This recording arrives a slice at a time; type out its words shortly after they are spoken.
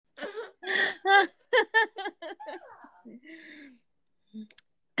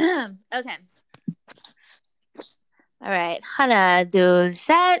Okay. All right. Hana, do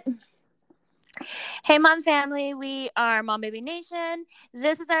set. Hey, Mom family. We are Mom Baby Nation.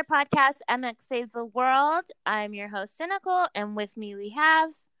 This is our podcast, MX Saves the World. I'm your host, Cynical, and with me we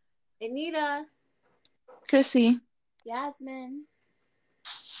have Anita. Chrissy. Yasmin.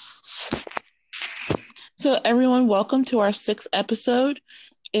 So, everyone, welcome to our sixth episode.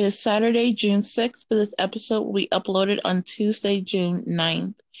 It is Saturday, June 6th, but this episode will be uploaded on Tuesday, June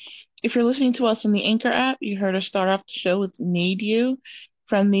 9th. If you're listening to us on the Anchor app, you heard us start off the show with Need You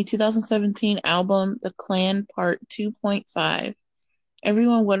from the 2017 album The Clan Part 2.5.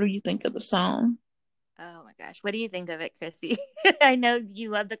 Everyone, what do you think of the song? Oh my gosh. What do you think of it, Chrissy? I know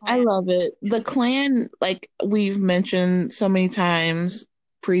you love the I Clan. love it. The Clan, like we've mentioned so many times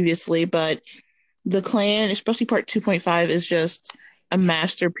previously, but the Clan, especially Part 2.5, is just a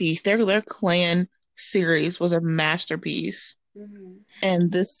masterpiece. Their Clan series was a masterpiece. Mm-hmm. And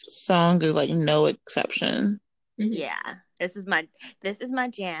this song is like no exception. Yeah. This is my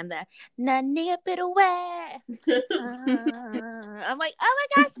jam. The Nani a bit away. I'm like, oh my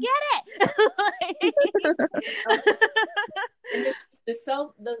gosh, get it! the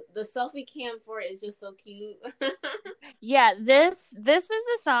selfie cam for it is just so cute. Yeah, this is a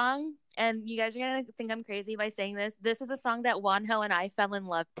song, and you guys are gonna think I'm crazy by saying this. This is a song that Wonho and I fell in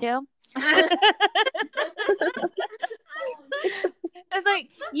love to. It's like,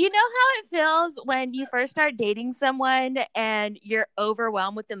 you know how it feels when you first start dating someone and you're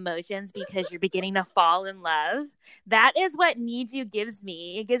overwhelmed with emotions because you're beginning to fall in love? That is what Need You gives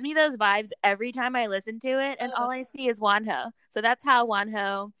me. It gives me those vibes every time I listen to it, and all I see is Wonho. So that's how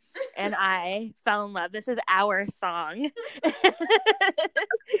Wonho and I fell in love. This is our song.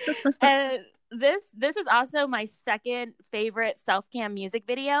 And this is also my second favorite self-cam music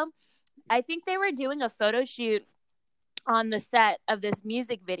video. I think they were doing a photo shoot on the set of this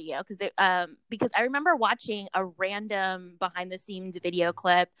music video because I remember watching a random behind the scenes video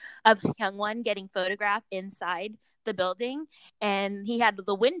clip of Hyungwon getting photographed inside the building, and he had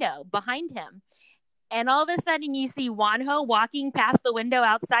the window behind him, and all of a sudden you see Wonho walking past the window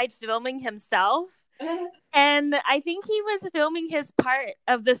outside filming himself. And I think he was filming his part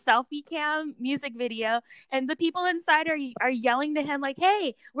of the selfie cam music video, and the people inside are yelling to him like,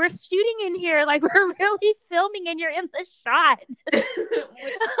 "Hey, we're shooting in here, like we're really filming, and you're in the shot."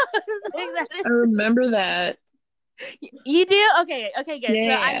 I remember that. You do? Okay, good.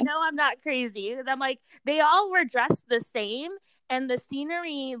 Yeah. So I know I'm not crazy because I'm like, they all were dressed the same, and the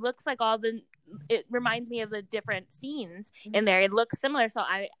scenery looks like it reminds me of the different scenes in there. It looks similar. So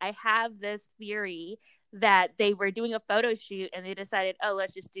I have this theory that they were doing a photo shoot and they decided, oh,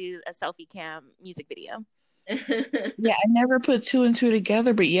 let's just do a selfie cam music video. Yeah, I never put two and two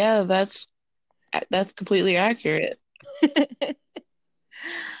together, but yeah, that's completely accurate.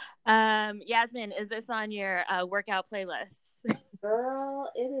 Yasmin, is this on your workout playlist?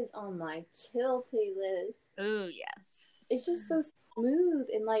 Girl, it is on my chill playlist. Oh, yes. It's just so smooth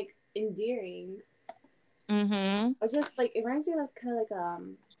and like endearing. Mm-hmm. Or just like it reminds me of kind of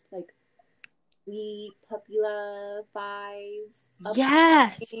like sweet puppy love vibes.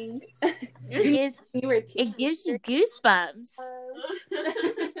 Yes. It gives you goosebumps.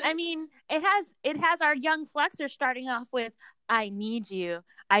 I mean, it has our young flexer starting off with, "I need you.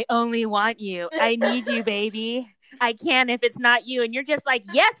 I only want you. I need you, baby. I can't if it's not you." And you're just like,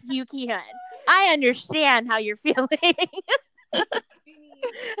 "Yes, Yuki-hun. I understand how you're feeling."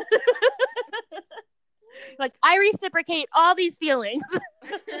 Like, I reciprocate all these feelings.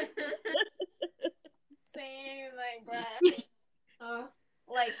 Same, like, bruh.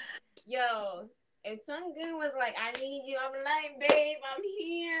 Like, yo, if Jungkook was like, "I need you," I'm like, "Babe, I'm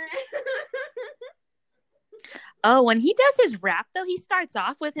here." Oh, when he does his rap, though, he starts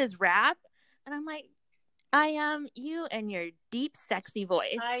off with his rap, and I'm like, "I am you and your deep, sexy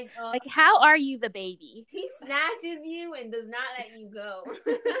voice. Like, how are you the baby?" He snatches you and does not let you go.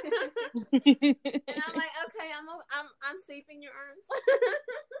 And I'm like, okay, I'm safe in your arms.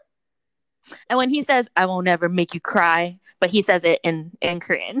 And when he says, "I won't ever make you cry," but he says it in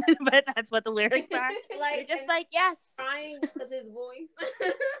Korean, but that's what the lyrics are. Like, you're just like, yes, crying because his voice.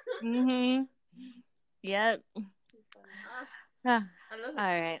 Mm-hmm. Yep. I love it.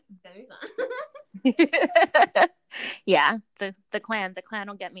 All right. Yeah, the clan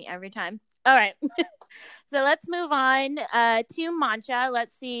will get me every time. All right. So let's move on to Mancha.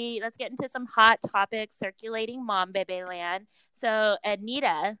 Let's get into some hot topics circulating Mom Baby land. So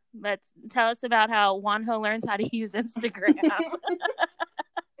Anita, let's tell us about how Wonho learns how to use Instagram.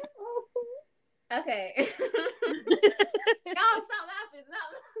 Okay. Y'all stop laughing.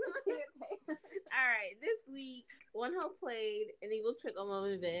 Okay. All right. This week, Wonho played an evil trick on Mom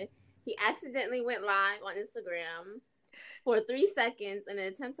Baby, he accidentally went live on Instagram for 3 seconds in an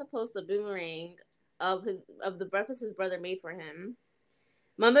attempt to post a boomerang of the breakfast his brother made for him.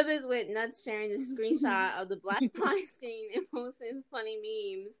 Mama Biz went nuts sharing this screenshot of the black pie screen and posting funny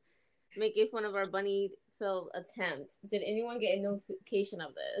memes, making fun of our bunny-filled attempt. Did anyone get a notification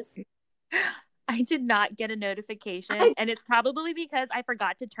of this? I did not get a notification, and it's probably because I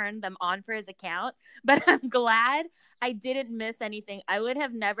forgot to turn them on for his account, but I'm glad I didn't miss anything. I would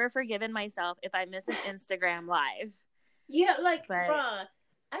have never forgiven myself if I missed an Instagram live. Yeah, like, bruh,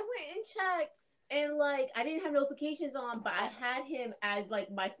 I went and checked, and, like, I didn't have notifications on, but I had him as,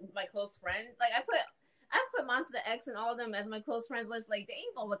 like, my close friend. Like, I put Monster X and all of them as my close friends list. Like, they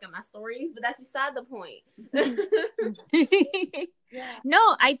ain't gonna look at my stories, but that's beside the point. Yeah.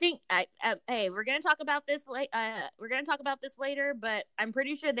 No, I think hey, we're gonna talk about this later, but I'm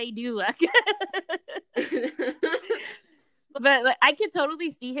pretty sure they do look. But like, I could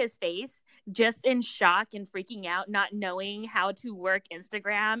totally see his face, just in shock and freaking out, not knowing how to work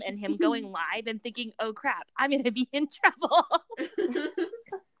Instagram, and him going live and thinking, "Oh crap, I'm gonna be in trouble."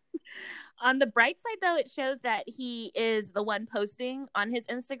 On the bright side, though, it shows that he is the one posting on his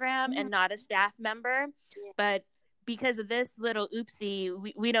Instagram and not a staff member. Yeah. But because of this little oopsie,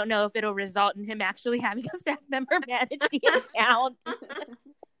 we don't know if it'll result in him actually having a staff member manage the account.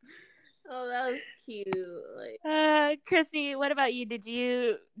 Oh, that was cute. Like, Chrissy, what about you? Did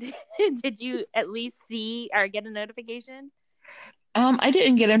you at least see or get a notification? I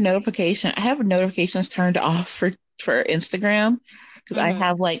didn't get a notification. I have notifications turned off for Instagram because I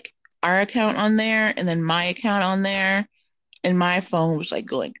have like our account on there and then my account on there, and my phone was like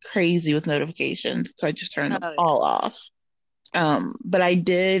going crazy with notifications, so I just turned them all off. But I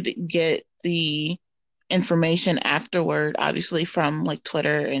did get the information afterward, obviously from like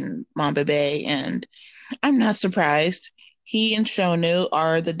Twitter and Mamba Bay, and I'm not surprised. He and Shonu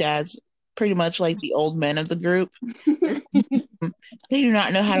are the dads, pretty much like the old men of the group. They do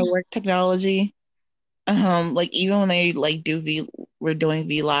not know how to work technology. Like even when they like we're doing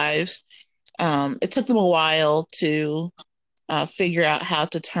V lives, it took them a while to figure out how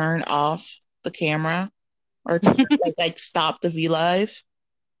to turn off the camera or to like stop the V live.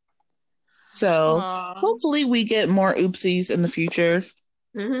 So hopefully we get more oopsies in the future.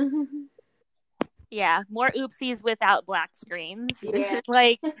 Yeah, more oopsies without black screens. Yeah.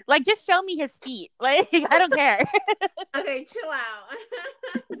 like just show me his feet. Like, I don't care. Okay, chill out.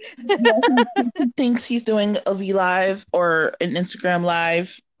 He thinks he's doing a V live or an Instagram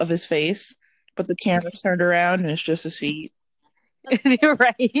live of his face, but the camera's turned around and it's just his feet. You're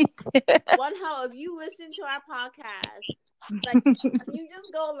right. One hoe, if you listen to our podcast, like, you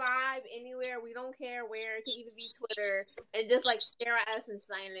just go live anywhere. We don't care where. It can even be Twitter, and just like stare at us in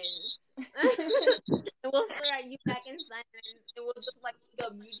silence. And we'll stare at you back in silence, and we'll just like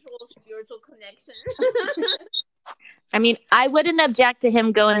a mutual spiritual connection. I mean, I wouldn't object to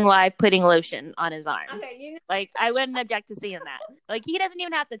him going live putting lotion on his arms. Okay, like, I wouldn't object to seeing that. Like, he doesn't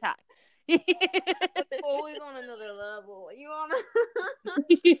even have to talk. Always on another level. You wanna? I'm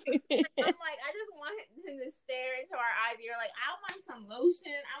like, I just want him to stare into our eyes. You're like, I want some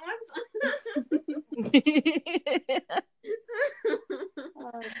lotion. I want some.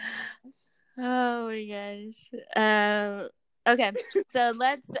 Oh my gosh. Okay, so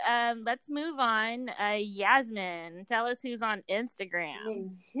let's move on. Yasmin, tell us who's on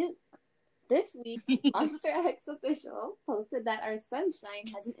Instagram. This week, Monster X Official posted that our Sunshine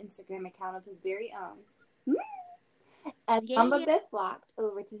has an Instagram account of his very own. As Mamba Biff flocked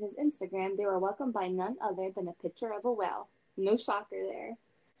over to his Instagram, they were welcomed by none other than a picture of a whale. No shocker there.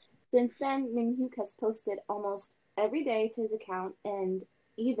 Since then, Minhyuk has posted almost every day to his account and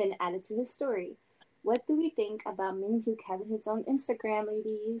even added to his story. What do we think about Minhyuk having his own Instagram,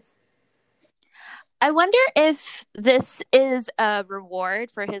 ladies? I wonder if this is a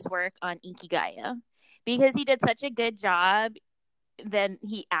reward for his work on Inkigayo, because he did such a good job. Then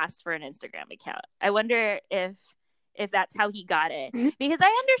he asked for an Instagram account. I wonder if that's how he got it, because I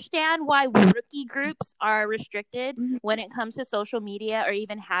understand why rookie groups are restricted when it comes to social media or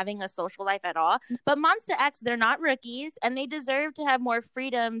even having a social life at all. But Monster X, they're not rookies, and they deserve to have more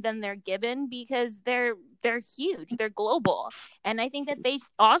freedom than they're given, because they're huge, they're global, and I think that they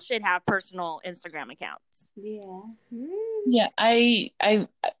all should have personal Instagram accounts. Yeah, I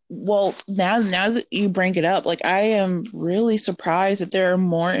well, now that you bring it up, like, I am really surprised that there are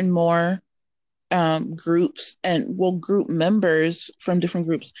more and more groups and group members from different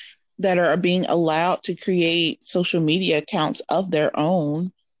groups that are being allowed to create social media accounts of their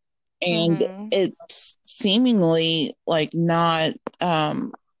own, and it's seemingly like not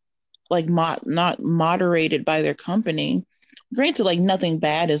not moderated by their company, granted, like nothing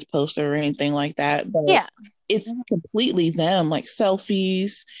bad is posted or anything like that, but Yeah. it's completely them, like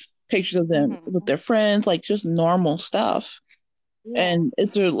selfies, pictures of them with their friends, like just normal stuff. Yeah. And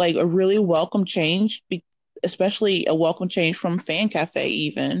it's a really welcome change, especially a welcome change from Fan Cafe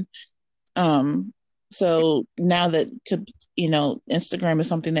even. So now that Instagram is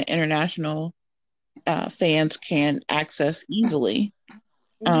something that international fans can access easily.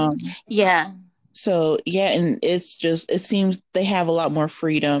 Yeah. So yeah, and it seems they have a lot more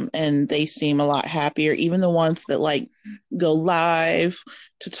freedom and they seem a lot happier. Even the ones that like go live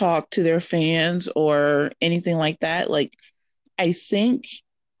to talk to their fans or anything like that. Like, I think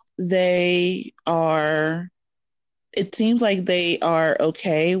it seems like they are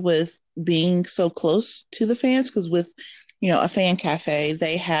okay with being so close to the fans, because with, a fan cafe,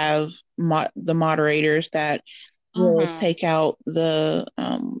 they have the moderators that will take out the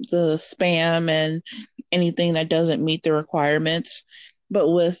spam and anything that doesn't meet the requirements. But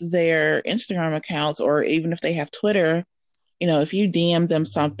with their Instagram accounts, or even if they have Twitter, if you DM them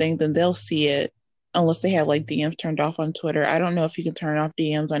something, then they'll see it, unless they have like DMs turned off on Twitter. I don't know if you can turn off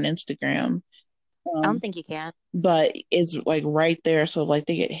DMs on Instagram. I don't think you can. But it's like right there. So if like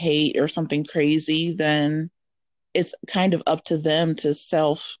they get hate or something crazy, then it's kind of up to them to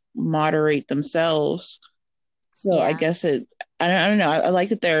self moderate themselves. So I guess I don't know. I like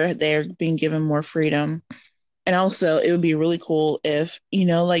that they're being given more freedom. And also it would be really cool if,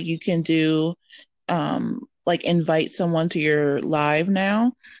 like you can do like invite someone to your live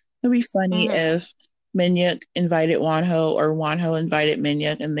now. It'd be funny if Minhyuk invited Wonho, or Wonho invited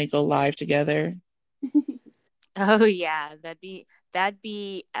Minhyuk, and they go live together. Oh yeah, that'd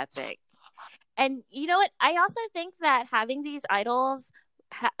be epic. And you know what? I also think that having these idols,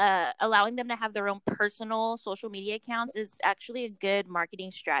 allowing them to have their own personal social media accounts is actually a good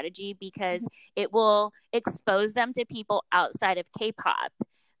marketing strategy, because it will expose them to people outside of K-pop.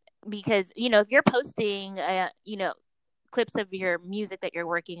 Because, if you're posting, clips of your music that you're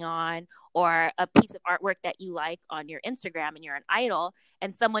working on, or a piece of artwork that you like on your Instagram, and you're an idol,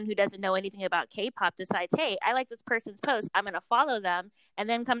 and someone who doesn't know anything about K-pop decides, hey, I like this person's post, I'm going to follow them, and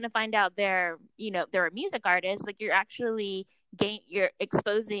then come to find out they're a music artist, like you're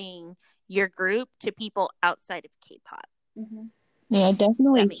exposing your group to people outside of K-pop. Yeah, it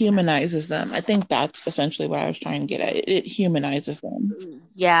definitely humanizes them. I think that's essentially what I was trying to get at. It humanizes them.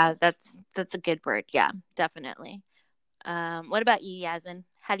 Yeah, that's a good word. Yeah, definitely. What about you, Yasmin?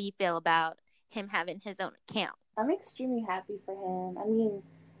 How do you feel about him having his own account? I'm extremely happy for him. I mean,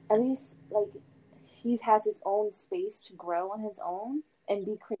 at least like he has his own space to grow on his own and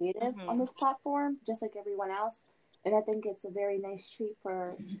be creative on this platform, just like everyone else. And I think it's a very nice treat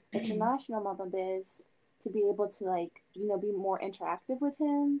for international Mama Biz to be able to be more interactive with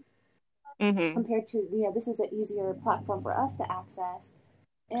him compared to this is an easier platform for us to access.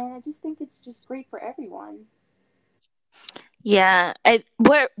 And I just think it's just great for everyone. Yeah,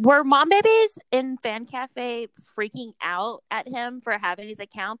 were mom babies in Fan Cafe freaking out at him for having his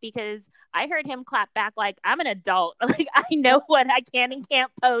account? Because I heard him clap back like, I'm an adult, like I know what I can and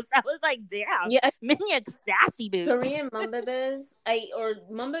can't post. I was like, damn, Minhyuk's sassy boots. Korean mamba biz, or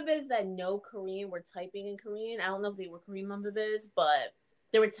mamba biz that know Korean were typing in Korean. I don't know if they were Korean mamba biz, but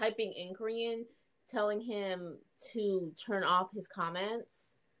they were typing in Korean, telling him to turn off his comments.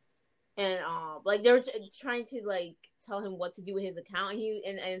 And like they were trying to like tell him what to do with his account,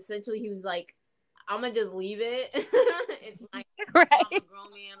 and essentially he was like, I'm gonna just leave it. It's my I'm a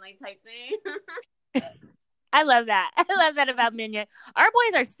grown man like type thing. I love that. I love that about Minhyuk. Our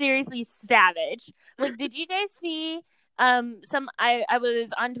boys are seriously savage. Like, did you guys see I was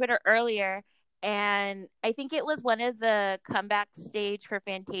on Twitter earlier, and I think it was one of the comeback stage for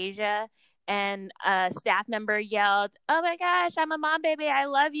Fantasia, and a staff member yelled, oh my gosh, I'm a mom baby, I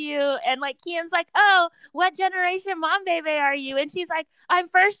love you. And like Kian's like, oh, what generation mom baby are you? And she's like, I'm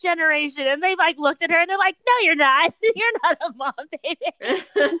first generation. And they like looked at her and they're like, no, you're not. You're not a mom baby.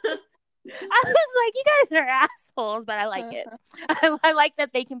 I was like, you guys are assholes, but I like it. I like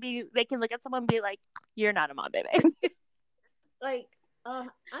that they can look at someone and be like, you're not a mom baby. Like,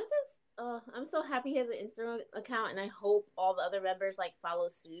 I'm so happy he has an Instagram account, and I hope all the other members like follow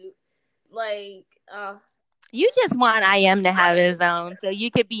suit. Like, you just want IM to have his own, so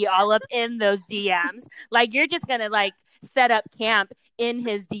you could be all up in those DMs. Like, you're just gonna like set up camp in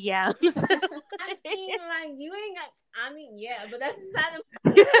his DMs. Yeah, but that's beside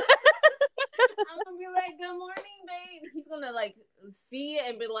the. I'm gonna be like, good morning, babe. He's gonna like see it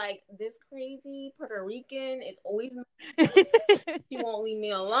and be like, this crazy Puerto Rican is always. She won't leave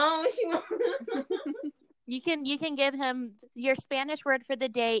me alone. She won't. You can give him your Spanish word for the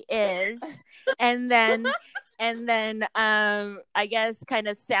day is, and then I guess kind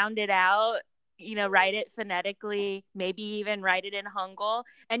of sound it out, write it phonetically, maybe even write it in Hangul,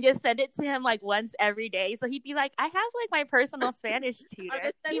 and just send it to him like once every day. So he'd be like, I have like my personal Spanish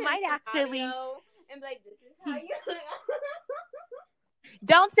tutor. He might actually. And like, this is how you.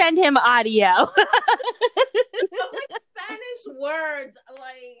 Don't send him audio. Like Spanish words,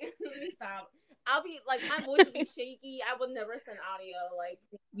 like stop. I'll be like, my voice will be shaky. I would never send audio. Like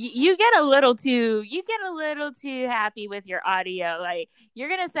you get a little too happy with your audio. Like you're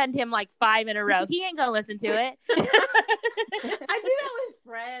gonna send him like 5 in a row. He ain't gonna listen to it. I do that with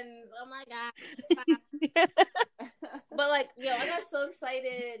friends. Oh my god. But like, I got so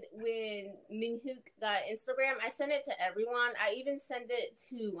excited when Minhyuk got Instagram. I sent it to everyone. I even sent it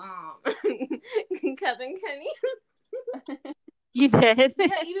to Kevin Kenny. You did?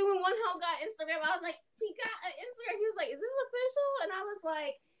 Yeah, even when Wonho got Instagram, I was like, he got an Instagram. He was like, is this official? And I was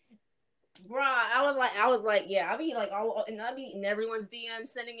like, bruh, I was like, yeah, I'll be like I'll be in everyone's DM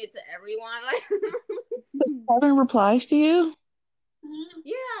sending it to everyone. Like Kevin replies to you?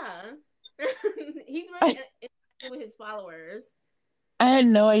 Yeah. He's really with his followers. I had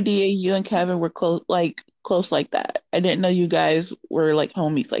no idea you and Kevin were close like that. I didn't know you guys were like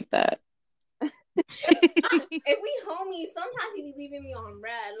homies like that. If we homies, sometimes he be leaving me on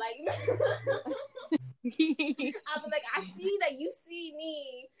red. Like I'm like, I see that you see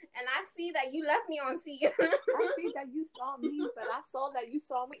me, and I see that you left me on C. I see that you saw me, but I saw that you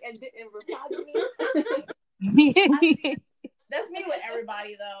saw me and didn't reply to me. That's me with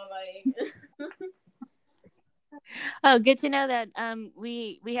everybody though. Like, oh, good to know that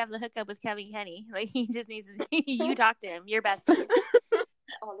we have the hookup with Kevin Kenny. Like he just needs to, you talk to him. Your best.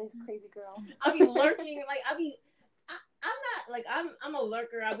 Oh, this crazy girl. I'll be lurking. Like I'm not like I'm a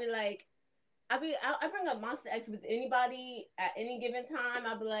lurker. I'll be like. I bring up Monster X with anybody at any given time.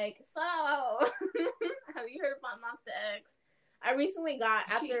 I'll be like, so have you heard about Monster X? I recently got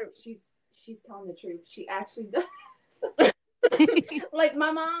after she's telling the truth. She actually does. Like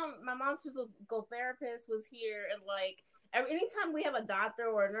my mom's physical therapist was here, and like anytime we have a doctor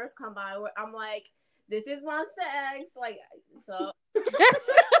or a nurse come by, I'm like, this is Monster X, like so.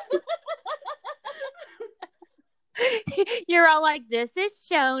 You're all like, this is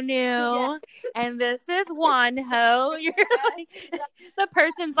Shonu, yes. And this is Wonho. You're like, the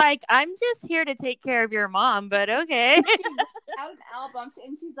person's like, I'm just here to take care of your mom, but okay. Out an album,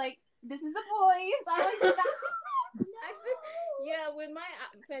 and she's like, this is the boys. I'm like, stop. Yeah, when my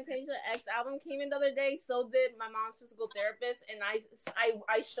Fantasia X album came in the other day, so did my mom's physical therapist, and I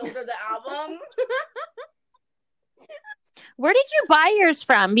showed her the album. Where did you buy yours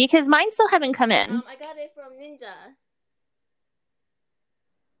from? Because mine still haven't come in. I got it from Ninja.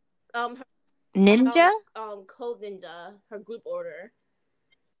 Ninja? Code Ninja. Her group order.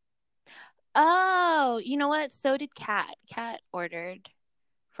 Oh, you know what? So did Kat. Kat ordered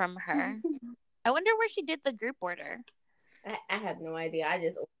from her. I wonder where she did the group order. I have no idea. I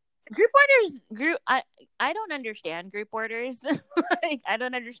just I don't understand group orders. Like I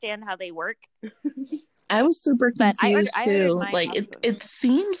don't understand how they work. I was super confused too. Like it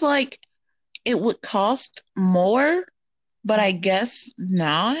seems like it would cost more, but I guess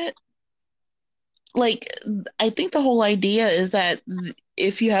not. Like I think the whole idea is that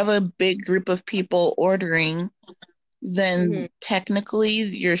if you have a big group of people ordering, then technically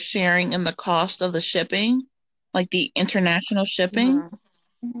you're sharing in the cost of the shipping, like the international shipping.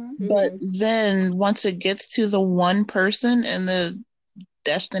 But then once it gets to the one person in the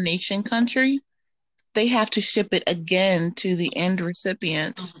destination country, they have to ship it again to the end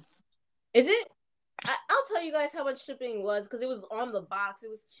recipients. Is it? I'll tell you guys how much shipping was because it was on the box. It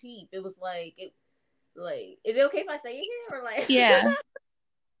was cheap. It was like is it okay if I say it here or like? Yeah.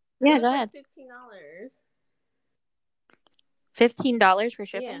 Yeah, go ahead. $15 for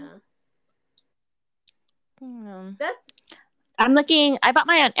shipping. Yeah. I'm looking. I bought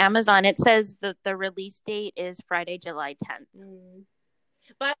mine on Amazon. It says that the release date is Friday, July 10th.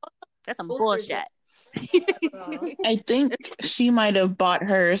 But that's some bullshit. I think she might have bought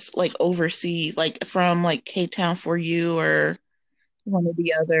hers like overseas, like from like K-Town for You or one or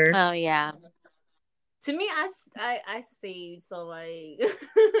the other. Oh yeah. To me, I saved, so like.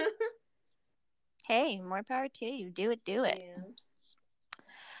 Hey, more power to you. Do it. Yeah.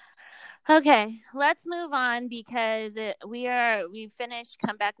 Okay, let's move on because we finished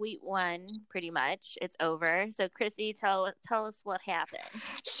Comeback Week 1 pretty much. It's over. So Chrissy, tell us what happened.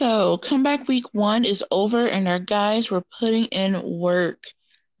 So Comeback Week 1 is over and our guys were putting in work.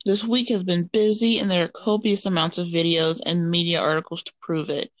 This week has been busy and there are copious amounts of videos and media articles to prove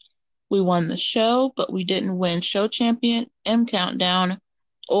it. We won the show, but we didn't win Show Champion, M Countdown,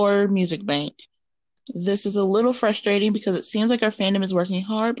 or Music Bank. This is a little frustrating because it seems like our fandom is working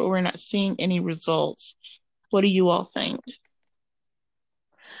hard, but we're not seeing any results. What do you all think?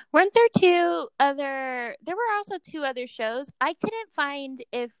 Weren't there there were also 2 other shows. I couldn't find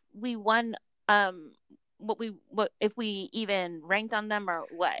if we won, what if we even ranked on them or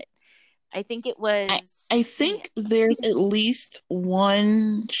what. I think it was. I think there's at least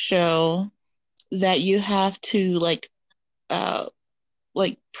one show that you have to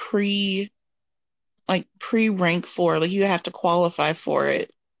pre-rank for, like you have to qualify for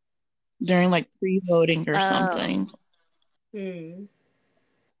it during like pre-voting or something. And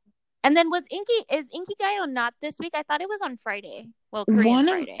then is Inkigayo not this week? I thought it was on Friday. Well, Korean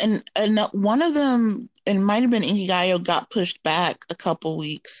Friday. And one of them, it might have been Inkigayo, got pushed back a couple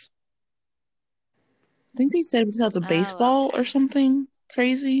weeks. I think they said it was because of baseball or something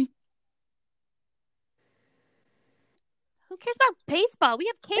crazy. Who cares about baseball? We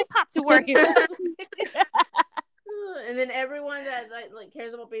have K-pop to worry about. And then everyone that like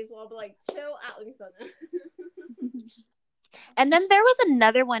cares about baseball will be like, chill out. Let me start. And then there was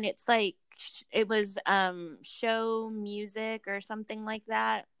another one. It's like it was show music or something like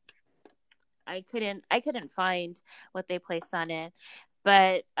that. I couldn't find what they placed on it,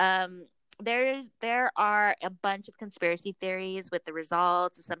 but there are a bunch of conspiracy theories with the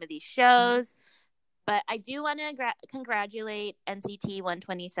results of some of these shows. But I do want to congratulate NCT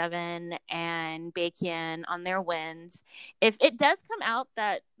 127 and Baekhyun on their wins. If it does come out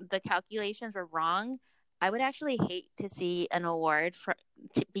that the calculations were wrong, I would actually hate to see an award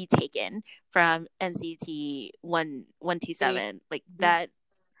to be taken from NCT 127. Like that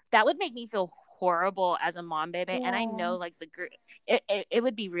would make me feel horrible as a mom baby. Yeah. And I know like the group, it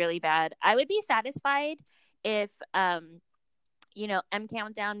would be really bad. I would be satisfied if M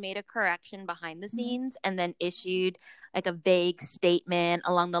Countdown made a correction behind the scenes and then issued like a vague statement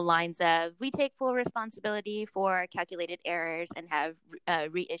along the lines of, we take full responsibility for calculated errors and have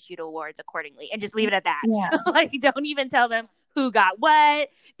reissued awards accordingly, and just leave it at that. Yeah. Like, don't even tell them who got what,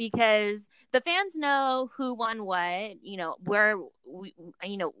 because the fans know who won what. We're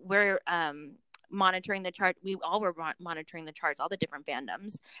monitoring the chart. We all were monitoring the charts, all the different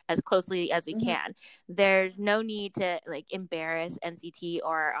fandoms, as closely as we can. There's no need to like embarrass NCT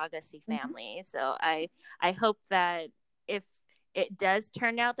or Agassi family. So I hope that if it does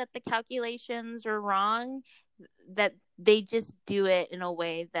turn out that the calculations are wrong, that they just do it in a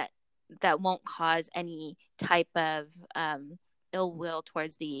way that won't cause any type of ill will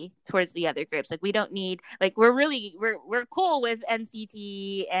towards the other groups. Like, we don't need, like, we're cool with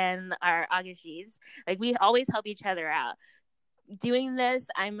NCT and our Agashis. Like, we always help each other out. Doing this,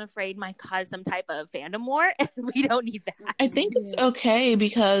 I'm afraid, might cause some type of fandom war, and we don't need that. I think it's okay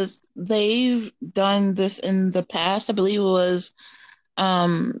because they've done this in the past. I believe it was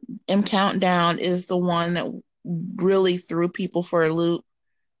M Countdown is the one that really threw people for a loop.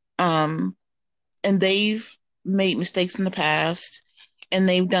 And they've made mistakes in the past, and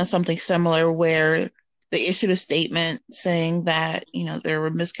they've done something similar where they issued a statement saying that, there were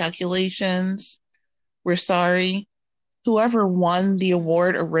miscalculations. We're sorry. Whoever won the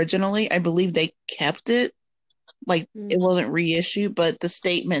award originally, I believe they kept it. Like, it wasn't reissued, but the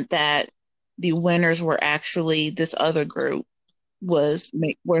statement that the winners were actually this other group was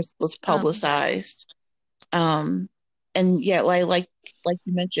publicized. And yeah, like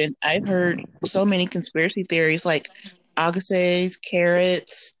you mentioned, I've heard so many conspiracy theories, like Agassiz,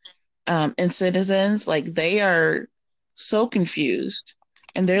 Carrots, and Citizens. Like, they are so confused,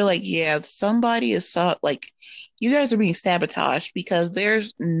 and they're like, yeah, somebody is you guys are being sabotaged, because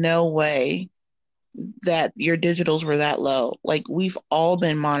there's no way that your digitals were that low. Like, we've all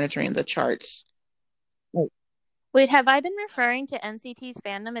been monitoring the charts. Wait, have I been referring to NCT's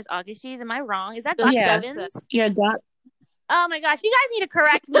fandom as Agashis? Am I wrong? Is that GOT7? Yeah, GOT. Oh my gosh, you guys need to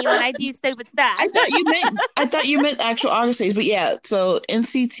correct me when I do stupid stuff. I thought you meant actual Agashis, but yeah. So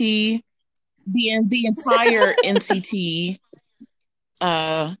NCT, the entire NCT,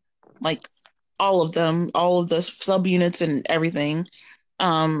 like all of them, all of the subunits and everything,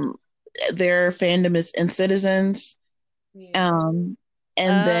 their fandom is in Citizens, and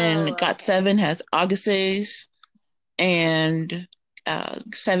then GOT7 has Agassiz, and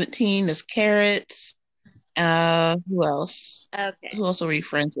 17 is Carrots. Who else? Okay. Who else are we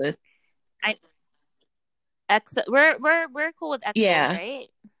friends with? We're cool with EXO, right?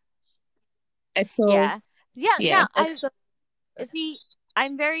 EXO. Yeah. See,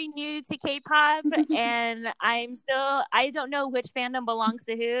 I'm very new to K-pop, and I don't know which fandom belongs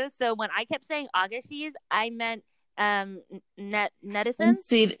to who. So when I kept saying Agashis, I meant netizens.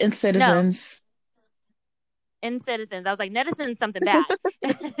 And citizens. No, in citizens. I was like netizens something bad.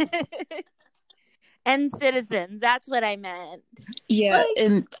 And citizens, that's what I meant. Yeah,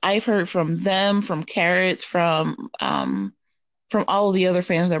 and I've heard from them, from Carrots, from all of the other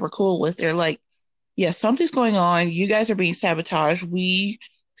fans that were cool with. They're like, yeah, something's going on. You guys are being sabotaged. We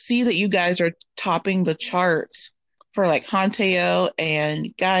see that you guys are topping the charts for like Hanteo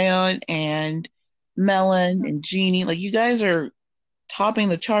and Guyon and Melon and Genie. Like, you guys are topping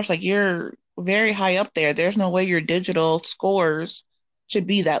the charts. Like, you're very high up there. There's no way your digital scores should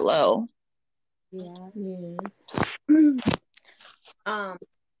be that low. Yeah. Oh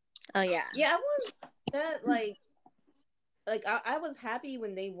yeah. Yeah, I was that like I was happy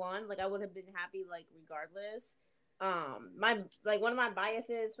when they won. Like I would have been happy like regardless. My like one of my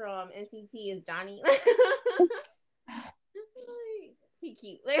biases from NCT is Johnny. Like, he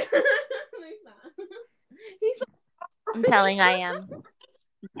cute. Like, he's so I'm telling I am. I'm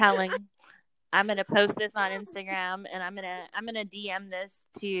telling. I'm gonna post this on Instagram and I'm gonna DM this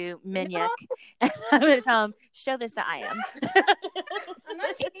to Minyuk. And I'm gonna tell him, show this to I am. I'm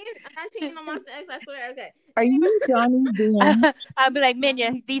not cheating on Monster X, I swear. Okay. Are you in Johnny's DMs? I'll be like,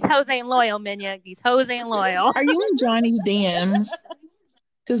 Minyuk, these hoes ain't loyal, Minyuk. These hoes ain't loyal. Are you in Johnny's DMs?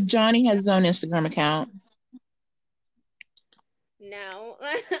 Because Johnny has his own Instagram account. No.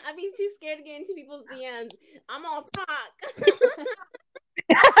 I'd be too scared to get into people's DMs. I'm all talk.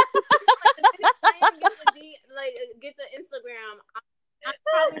 Get to Instagram, I'm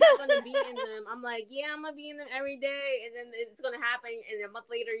probably not gonna be in them. I'm like, yeah, I'm gonna be in them every day, and then it's gonna happen, and a month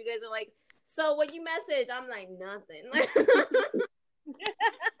later, you guys are like, so what you message? I'm like, nothing.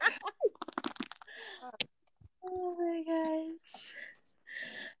 Oh my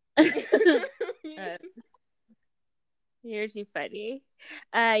gosh. You're too funny.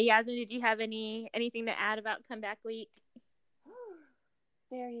 Yasmin, did you have anything to add about comeback week?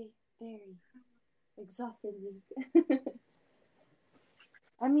 Very, very exhausted week.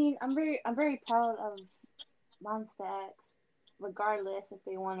 I mean, I'm very proud of Monsta X, regardless if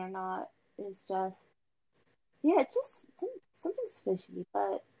they won or not. It's just, yeah, it's just something's fishy,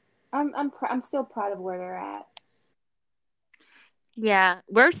 but I'm still proud of where they're at. Yeah,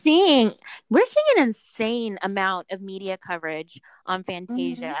 we're seeing an insane amount of media coverage on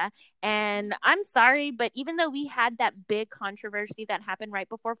Fantasia. And I'm sorry, but even though we had that big controversy that happened right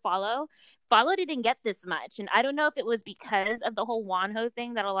before Follow didn't get this much. And I don't know if it was because of the whole Wonho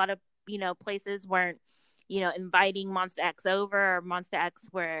thing that a lot of, places weren't, inviting Monsta X over, or Monsta X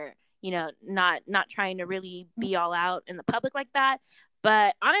were, not trying to really be all out in the public like that.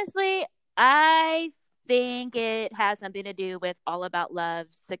 But honestly, I think it has something to do with All About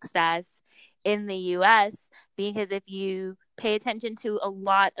Love's success in the US, because if you pay attention to a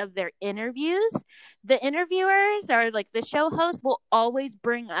lot of their interviews, the interviewers or like the show hosts will always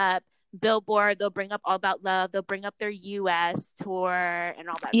bring up Billboard, they'll bring up All About Love, they'll bring up their US tour and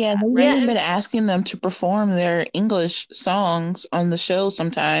all that stuff. They've Right? even been asking them to perform their English songs on the show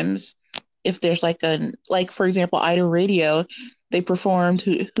sometimes. If there's like for example, Idol Radio, they performed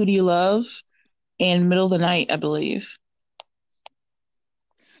Who Do You Love? In Middle of the Night, I believe.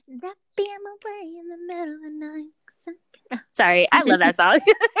 Wrap them away in the middle of the night. Sorry, I love that song.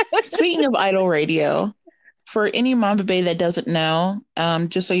 Speaking of Idol Radio, for any Mamba Bay that doesn't know,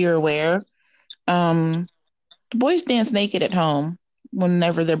 just so you're aware, the boys dance naked at home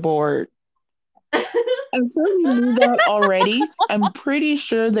whenever they're bored. I'm sure you knew that already. I'm pretty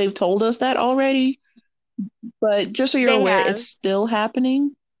sure they've told us that already. But just so you're aware, it's still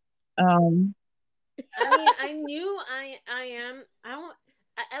happening. I mean, I knew I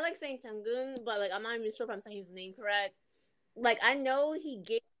like saying Changun, but like I'm not even sure if I'm saying his name correct. Like I know he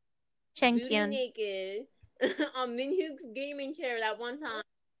get booty naked on Minhyuk's gaming chair that one time.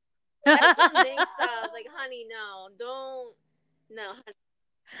 That's some dang stuff. Like, honey, no. Honey.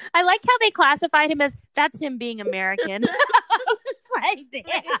 I like how they classified him as that's him being American. Like,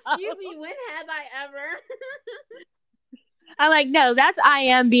 excuse me, when have I ever? I'm like, no, that's I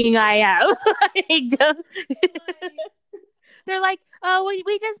am being I am. They're like, oh,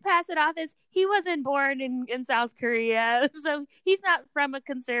 we just pass it off as he wasn't born in South Korea, so he's not from a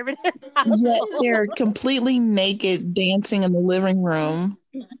conservative household. Yet they're completely naked dancing in the living room.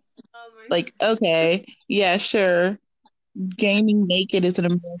 Like, okay, yeah, sure. Gaming naked is an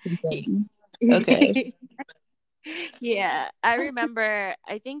American thing. Okay. Yeah, I remember.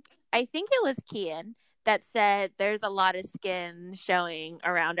 I think it was Kian that said there's a lot of skin showing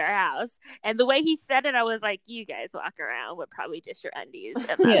around our house, and the way he said it, I was like, you guys walk around with probably just your undies.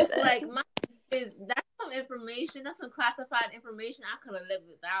 Yeah. Like that's some information. That's some classified information I could have lived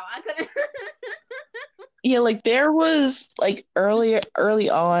without. I could have. Yeah, like there was like early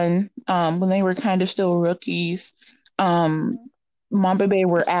on, when they were kind of still rookies, Mamba Bay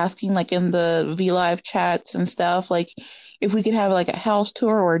were asking like in the V Live chats and stuff, like if we could have like a house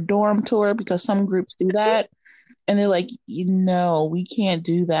tour or a dorm tour because some groups do that. And they're like, no, we can't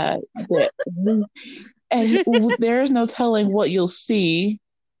do that. And there's no telling what you'll see,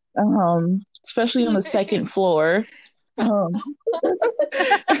 especially on the second floor. Um,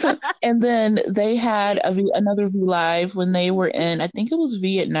 and then they had another V Live when they were in, I think it was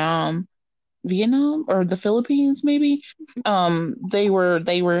Vietnam or the Philippines, maybe. They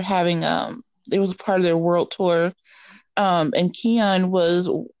were having it was part of their world tour. And Keon was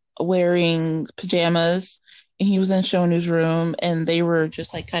wearing pajamas, and he was in Shonu's room, and they were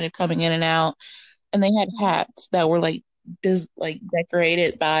just like kind of coming in and out, and they had hats that were like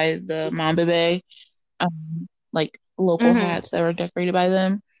decorated by the Mamba Bay, like local hats that were decorated by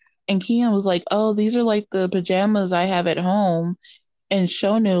them. And Keon was like, "Oh, these are like the pajamas I have at home." And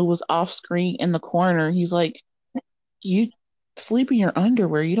Shonu was off screen in the corner. He's like, "You sleep in your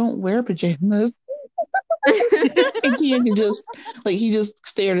underwear. You don't wear pajamas." And Keon could just he just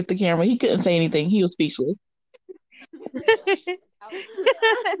stared at the camera. He couldn't say anything. He was speechless.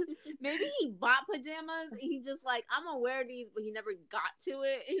 Maybe he bought pajamas and he just like, I'm gonna wear these, but he never got to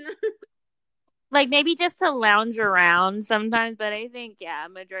it. Like maybe just to lounge around sometimes, but I think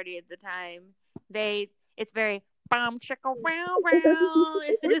majority of the time it's very bomb chicka wow wow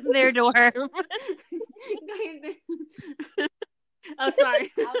in their dorm. Oh,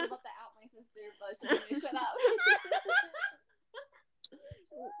 sorry. I was about to out my sister, but she shut up.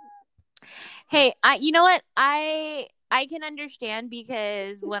 Hey, you know what? I can understand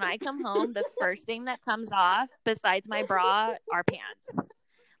because when I come home, the first thing that comes off besides my bra are pants.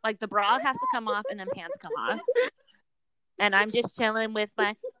 Like the bra has to come off and then pants come off. And I'm just chilling with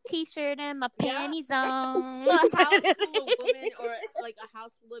my t-shirt and my panties on. A house full of women or like a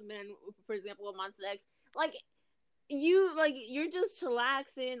house full of men, for example, with Monsta X, you're just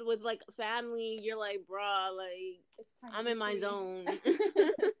chillaxing with like family. You're like, bruh, like I'm in my zone.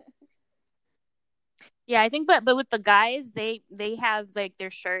 Yeah, I think, but with the guys, they have like their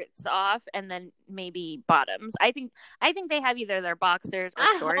shirts off and then maybe bottoms. I think they have either their boxers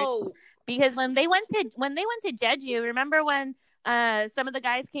or shorts. Because when they went to Jeju, remember when some of the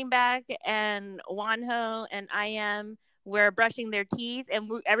guys came back and Wonho and IM were brushing their teeth and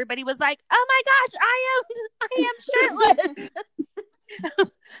everybody was like, "Oh my gosh, I am shirtless."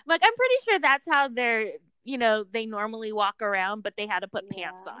 Like I'm pretty sure that's how they normally walk around, but they had to put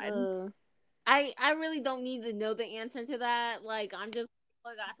pants on. I really don't need to know the answer to that. Like I'm just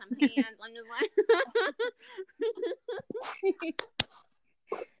I got some pants. I'm just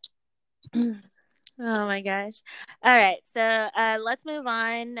like Oh my gosh. All right. So let's move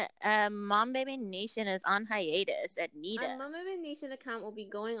on. Mom Baby Nation is on hiatus at Nita. Our Mom Baby Nation account will be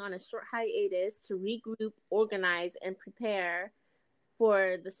going on a short hiatus to regroup, organize, and prepare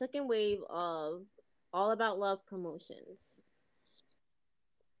for the second wave of All About Love promotions.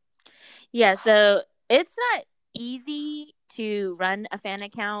 Yeah, so it's not easy to run a fan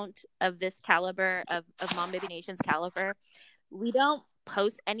account of this caliber, of Mom Baby Nation's caliber. We don't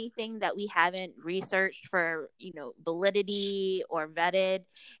post anything that we haven't researched for, validity or vetted.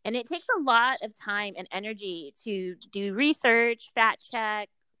 And it takes a lot of time and energy to do research, fact check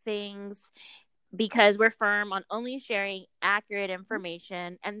things, because we're firm on only sharing accurate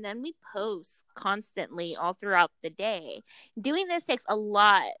information, and then we post constantly all throughout the day. Doing this takes a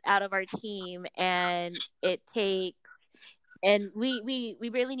lot out of our team, and we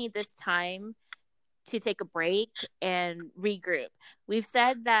really need this time to take a break and regroup. We've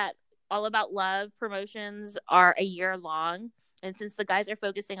said that All About Love promotions are a year long, and since the guys are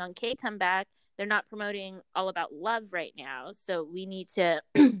focusing on K Comeback, they're not promoting All About Love right now, so we need to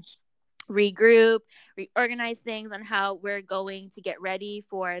regroup, reorganize things on how we're going to get ready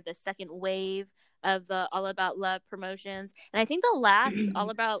for the second wave of the All About Love promotions. And I think the last All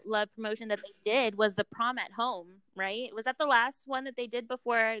About Love promotion that they did was the Prom at Home, right? Was that the last one that they did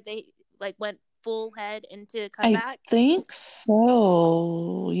before they went full head into comeback? I think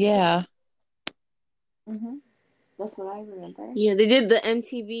so. Yeah. Mm-hmm. That's what I remember. Yeah, they did the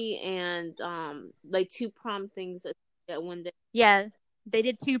MTV and 2 prom things at one day. Yeah. They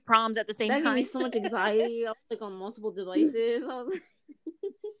did 2 proms at the same time. That gave me so much anxiety. I was on multiple devices.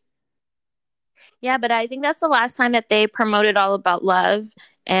 Yeah, but I think that's the last time that they promoted All About Love.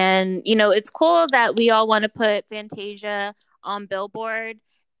 And, it's cool that we all want to put Fantasia on Billboard.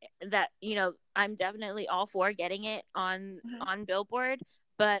 That, I'm definitely all for getting it on Billboard.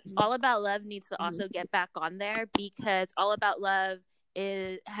 But All About Love needs to also get back on there, because All About Love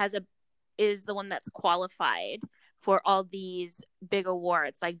is is the one that's qualified for all these big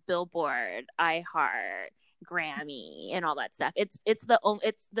awards like Billboard, iHeart, Grammy, and all that stuff. It's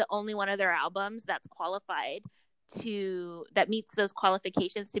the only one of their albums that's qualified that meets those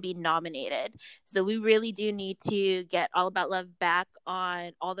qualifications to be nominated. So we really do need to get All About Love back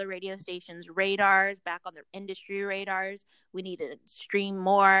on all the radio stations' radars, back on their industry radars. We need to stream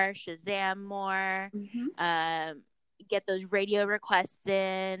more, Shazam more, get those radio requests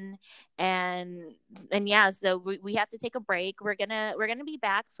in, and yeah. So we have to take a break. We're gonna be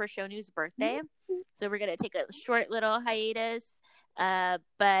back for Shonu's birthday, so we're gonna take a short little hiatus.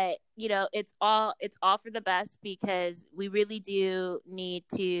 But you know, it's all for the best, because we really do need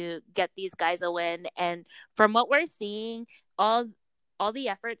to get these guys a win. And from what we're seeing, all the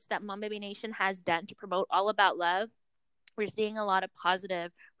efforts that Mom Baby Nation has done to promote All About Love, we're seeing a lot of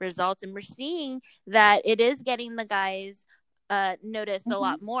positive results, and we're seeing that it is getting the guys noticed a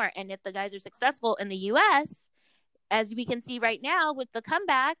lot more. And if the guys are successful in the US, as we can see right now with the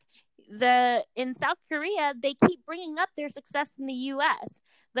comeback, in South Korea, they keep bringing up their success in the US.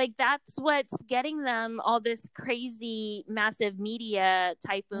 Like, that's what's getting them all this crazy, massive media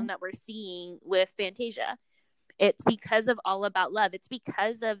typhoon that we're seeing with Fantasia. It's because of All About Love. It's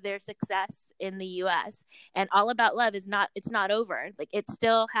because of their success in the US. And All About Love it's not over. Like, it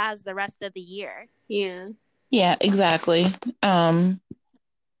still has the rest of the year. Yeah. Yeah, exactly. And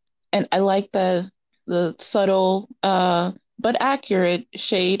I like the subtle but accurate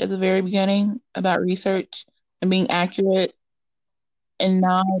shade at the very beginning about research and being accurate and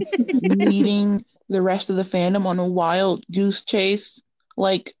not leading the rest of the fandom on a wild goose chase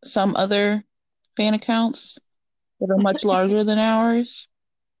like some other fan accounts that are much larger than ours.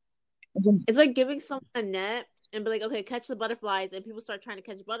 It's like giving someone a net and be like, okay, catch the butterflies, and people start trying to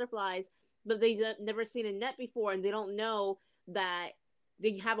catch butterflies, but they've never seen a net before, and they don't know that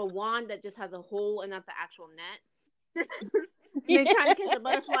they have a wand that just has a hole and not the actual net. They try to catch a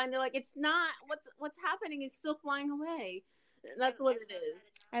butterfly, and they're like, it's not, what's happening? It's still flying away. That's what it is.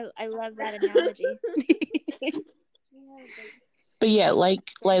 I love that analogy. But yeah,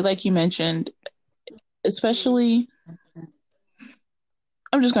 like you mentioned, especially,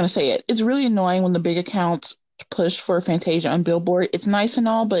 I'm just gonna say it. It's really annoying when the big accounts push for Fantasia on Billboard. It's nice and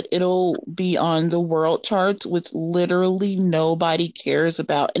all, but it'll be on the world charts, which literally nobody cares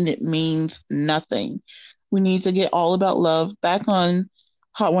about, and it means nothing. We need to get All About Love back on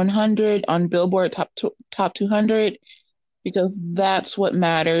Hot 100, on Billboard Top 200, because that's what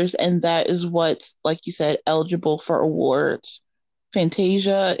matters, and that is what's, like you said, eligible for awards.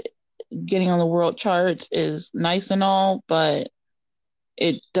 Fantasia getting on the world charts is nice and all, but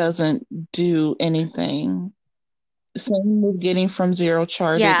it doesn't do anything. Same with getting From Zero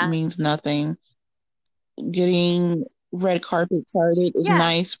charted means nothing. Getting red carpet charted is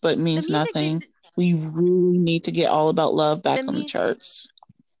nice, but means nothing. We really need to get All About Love back on the charts.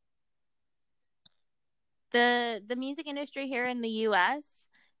 The music industry here in the US,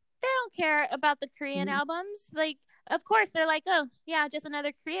 they don't care about the Korean albums. Like, of course, they're like, oh, yeah, just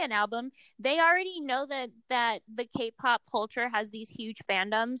another Korean album. They already know that the K-pop culture has these huge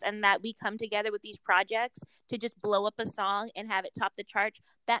fandoms, and that we come together with these projects to just blow up a song and have it top the chart.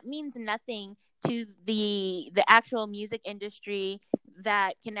 That means nothing to the actual music industry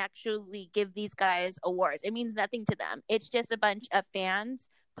that can actually give these guys awards. It means nothing to them. It's just a bunch of fans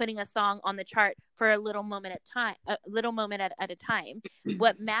putting a song on the chart for a little moment at a time.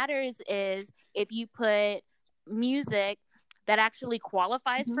 What matters is if you put music that actually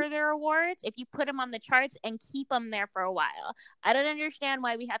qualifies for their awards, if you put them on the charts and keep them there for a while. I don't understand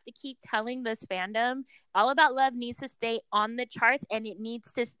why we have to keep telling this fandom All About Love needs to stay on the charts, and it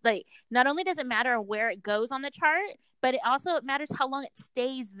needs to, like, not only does it matter where it goes on the chart, but it also matters how long it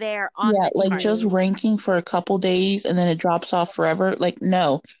stays there on the like chart. Just ranking for a couple days and then it drops off forever. Like,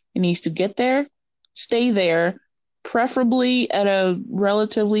 no, it needs to get there, stay there, preferably at a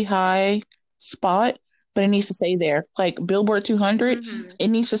relatively high spot, but it needs to stay there. Like Billboard 200, it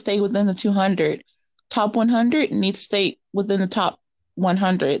needs to stay within the 200. Top 100 needs to stay within the top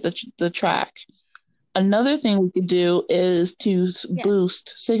 100, the track. Another thing we could do is to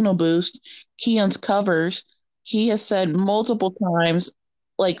signal boost Keon's covers. He has said multiple times,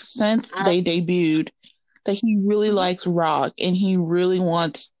 like since they debuted, that he really likes rock, and he really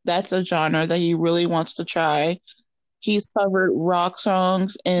that's a genre that he really wants to try. He's covered rock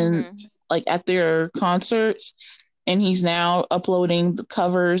songs like at their concerts, and he's now uploading the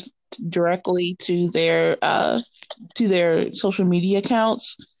covers directly to their social media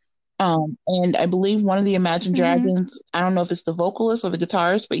accounts. And I believe one of the Imagine Dragons, I don't know if it's the vocalist or the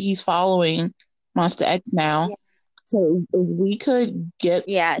guitarist, but he's following Monsta X now. So if we could get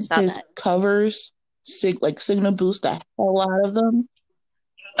Yeah, I saw his that. covers, signal boost the hell out of them,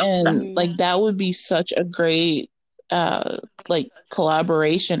 and like that would be such a great like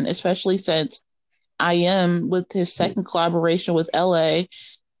collaboration, especially since IM with his second collaboration with LA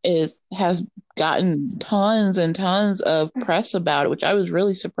has gotten tons and tons of press about it, which I was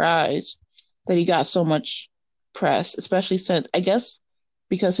really surprised that he got so much press, especially since I guess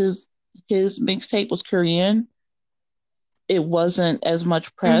because his mixtape was Korean, it wasn't as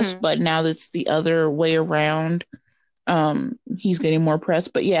much press, but now it's the other way around. He's getting more press.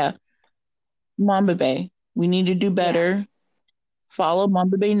 But yeah, Mamba Bay, we need to do better. Yeah. Follow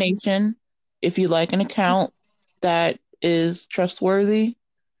Mamba Bay Nation if you like an account that is trustworthy.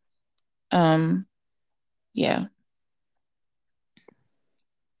 Yeah.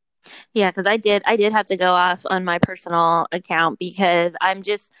 Yeah, because I did have to go off on my personal account because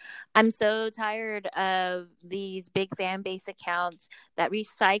I'm so tired of these big fan base accounts that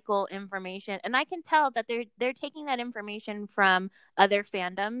recycle information, and I can tell that they're taking that information from other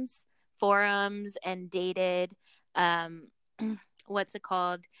fandoms, forums, and dated what's it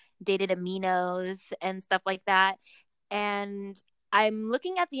called, dated aminos and stuff like that, and I'm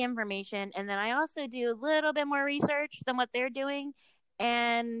looking at the information, and then I also do a little bit more research than what they're doing,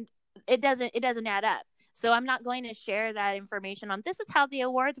 and it doesn't add up. So I'm not going to share that information on this is how the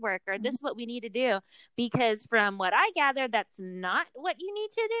awards work or this is what we need to do, because from what I gather, that's not what you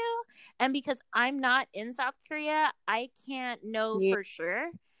need to do. And because I'm not in South Korea, I can't know for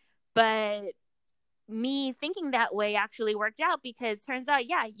sure. But me thinking that way actually worked out because turns out,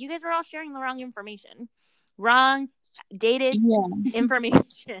 yeah, you guys are all sharing the wrong information. Wrong dated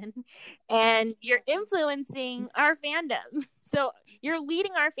information, and you're influencing our fandom. So you're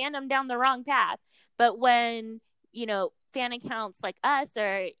leading our fandom down the wrong path. But when, fan accounts like us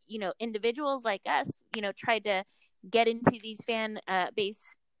or, individuals like us, try to get into these fan base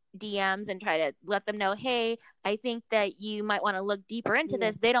DMs and try to let them know, hey, I think that you might want to look deeper into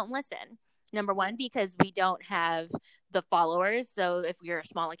this, they don't listen. Number one, because we don't have the followers. So if you're a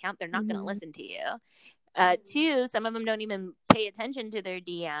small account, they're not going to listen to you. Two, some of them don't even pay attention to their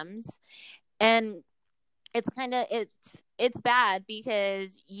DMs, and it's bad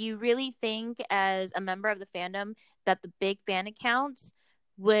because you really think as a member of the fandom that the big fan accounts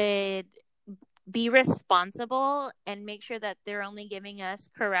would be responsible and make sure that they're only giving us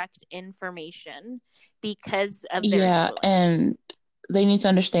correct information because of their influence. And they need to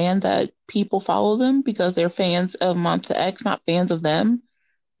understand that people follow them because they're fans of Monsta X, not fans of them.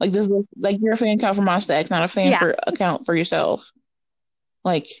 Like this is like you're a fan account for Monsta X, not a fan for account for yourself.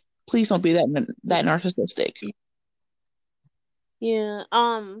 Like, please don't be that narcissistic. Yeah.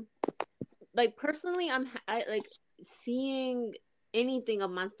 Like personally, I like seeing anything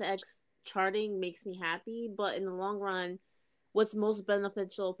of Monsta X charting makes me happy, but in the long run, what's most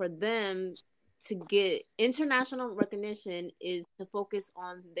beneficial for them to get international recognition is to focus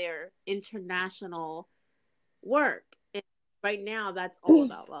on their international work. And right now, that's all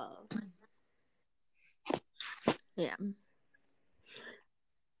about love. Yeah.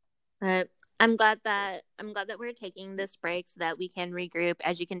 I'm glad that we're taking this break so that we can regroup.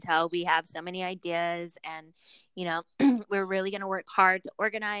 As you can tell, we have so many ideas, and we're really going to work hard to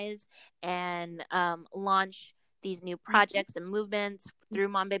organize and launch these new projects and movements through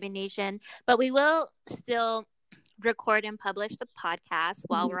Mom Baby Nation. But we will still record and publish the podcast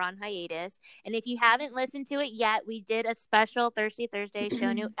while we're on hiatus. And if you haven't listened to it yet, we did a special Thirsty Thursday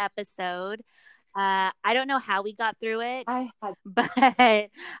show new episode. I don't know how we got through it, but I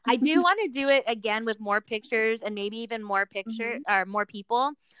do want to do it again with more pictures and maybe even more or more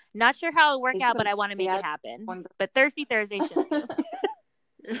people. Not sure how it'll work out, but I want to make it happen. But Thirsty Thursday show.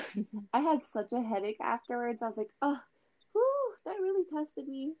 I had such a headache afterwards. I was like, oh, whew, that really tested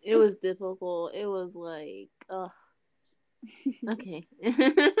me. It was difficult. It was like, okay.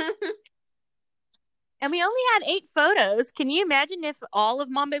 And we only had 8 photos. Can you imagine if all of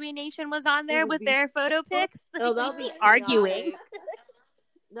Mom Baby Nation was on there with their photo pics? Oh, that'll be arguing.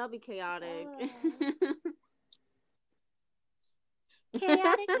 That'll be chaotic.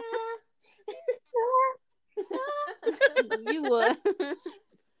 Chaotic. You would.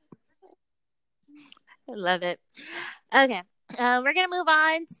 I love it. Okay. We're going to move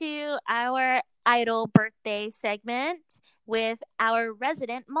on to our idol birthday segment with our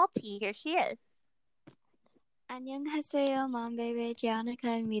resident Multi. Here she is. 안녕하세요, Mom Baby.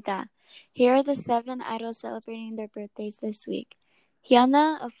 Giannika입니다. Here are the 7 idols celebrating their birthdays this week.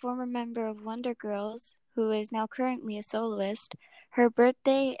 Hyuna, a former member of Wonder Girls, who is now currently a soloist. Her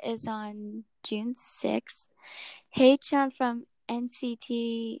birthday is on June 6th. Haechan from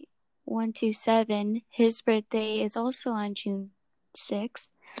NCT 127. His birthday is also on June 6th.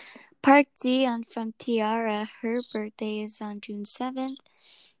 Park Ji-yeon from Tiara, her birthday is on June 7th.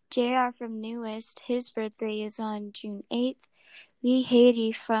 JR from Newest, his birthday is on June 8th. Lee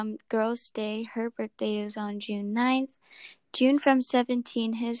Haiti from Girls' Day, her birthday is on June 9th. June from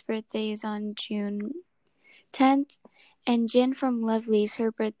 17, his birthday is on June 10th. And Jin from Lovely's,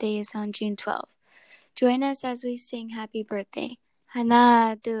 her birthday is on June 12th. Join us as we sing happy birthday.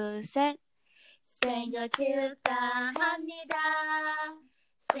 하나, 둘, 셋. 생일 축하합니다.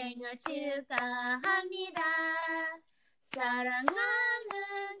 생일 축하합니다.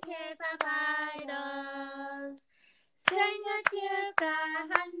 사랑하는 K-pop idols. 생일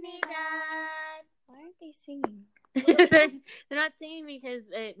축하합니다. Why aren't they singing? they're not singing because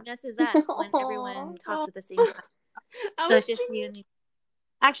it messes up when everyone talks at the same time. So it's just you and me.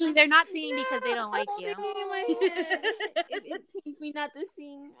 Actually, they're not singing because they don't like you. In my head. It pains me not to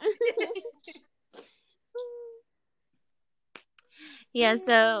sing. Yeah,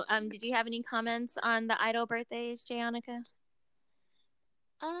 so did you have any comments on the idol birthdays, Jayonica?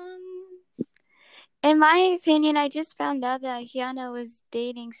 In my opinion, I just found out that Hyuna was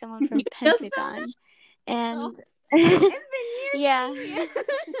dating someone from Pentagon. And it's been years. Yeah.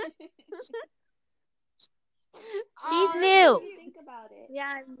 She's new. Think about it.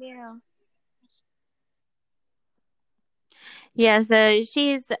 Yeah, I'm new. Yeah, so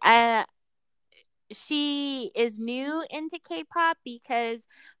she is new into K-pop because,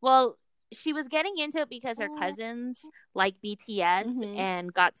 well, she was getting into it because her cousins like BTS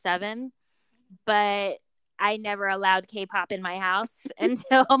and GOT7, but I never allowed K-pop in my house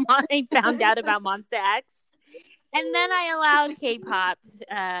until I found out about Monsta X, and then I allowed K-pop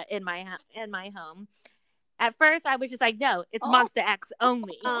in my home. At first, I was just like, no, it's Monsta X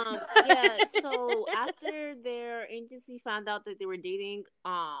only. Yeah, so after their agency found out that they were dating,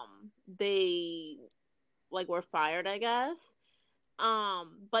 they, were fired, I guess.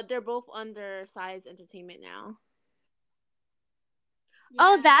 But they're both under Size Entertainment now. Yeah.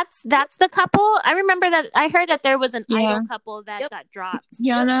 Oh, that's the couple? I remember that. I heard that there was an idol couple that got dropped.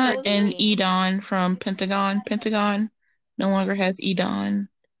 Hyuna and Edon from Pentagon. Pentagon no longer has Edon.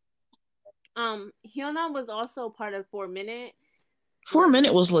 Hyuna was also part of 4 Minute. 4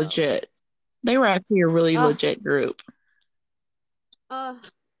 Minute was legit. They were actually a really legit group. I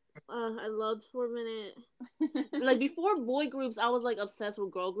loved 4 Minute. Before boy groups, I was obsessed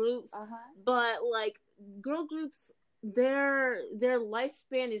with girl groups. But girl groups, their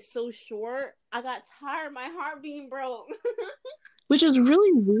lifespan is so short. I got tired. My heart being broke. Which is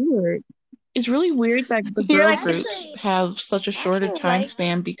really weird. It's really weird that the girl groups have such a shorter time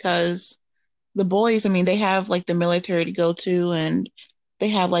span because the boys, they have the military to go to, and they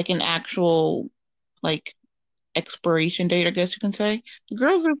have an actual expiration date, I guess you can say. The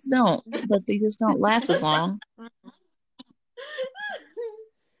girl groups don't, but they just don't last as long.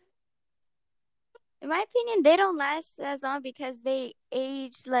 In my opinion, they don't last as long because they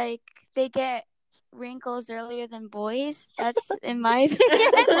age they get wrinkles earlier than boys. That's in my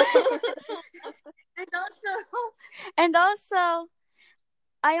opinion. And also,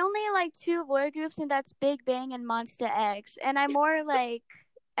 I only like 2 boy groups, and that's Big Bang and Monsta X. And I'm more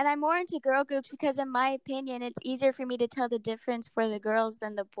into girl groups because, in my opinion, it's easier for me to tell the difference for the girls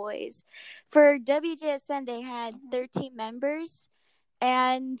than the boys. For WJSN, they had 13 members,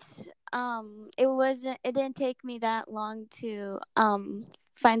 and it didn't take me that long to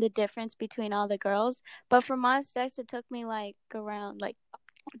find the difference between all the girls. But for Monsta X, it took me around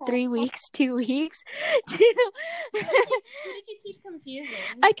 3 weeks, 2 weeks. Who did you keep confusing?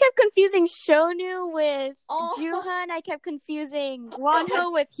 I kept confusing Shonu with Juhan. I kept confusing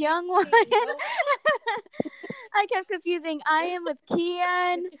Wonho with Youngwon. I kept confusing IM with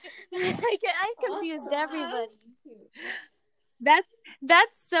Kian. I confused everybody.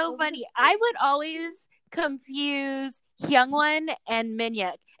 That's so funny. I would always confuse Hyungwon and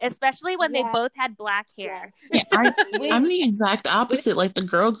Minhyuk, especially when they both had black hair. Yeah, I'm the exact opposite. The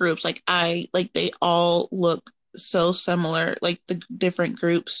girl groups, they all look so similar. The different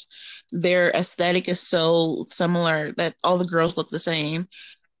groups, their aesthetic is so similar that all the girls look the same,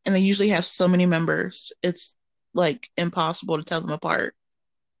 and they usually have so many members. It's impossible to tell them apart.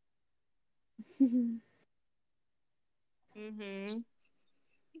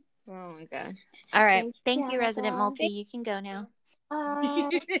 Oh my gosh. All right. Thank you, Resident Multi. You can go now.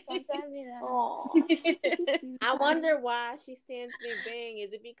 Don't tell me that. I wonder why she stands Big Bang.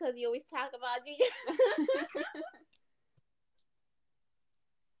 Is it because you always talk about you?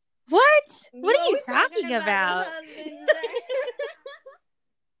 What? What are you talking about?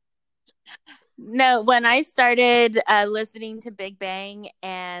 No, when I started listening to Big Bang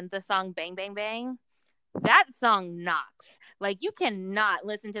and the song Bang Bang Bang, that song knocks. Like, you cannot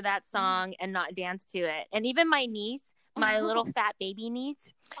listen to that song and not dance to it. And even my niece, my little fat baby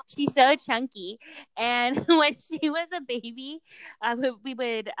niece, she's so chunky. And when she was a baby, we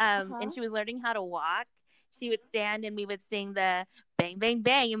would, and she was learning how to walk, she would stand and we would sing the bang, bang,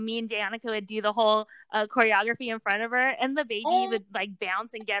 bang. And me and Janica would do the whole choreography in front of her. And the baby would like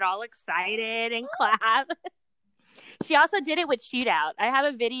bounce and get all excited and clap. She also did it with Shootout. I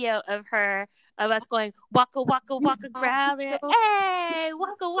have a video of us going waka waka waka growler, hey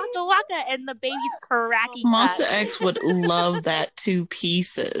waka waka waka, and the baby's cracking Monster up. X would love that to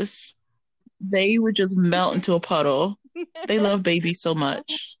pieces. They would just melt into a puddle. They love baby so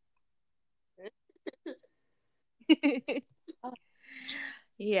much.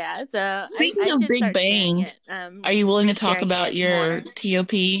 Yeah, so speaking of Big Bang, are you willing to talk about your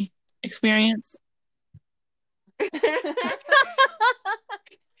TOP experience?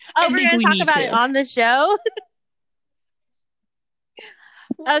 Oh, we're gonna talk about it on the show.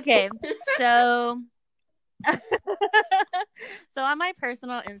 Okay, so on my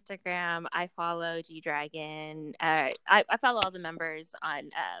personal Instagram, I follow G Dragon. I follow all the members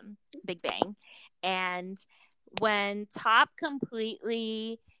on Big Bang, and when Top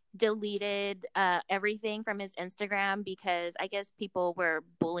completely deleted everything from his Instagram because I guess people were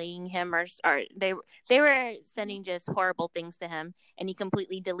bullying him or they were sending just horrible things to him, and he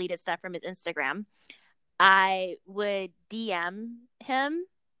completely deleted stuff from his Instagram, I would DM him.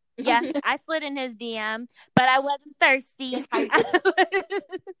 Yes, I slid in his DM, but I wasn't thirsty.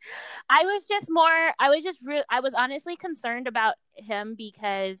 I was honestly concerned about him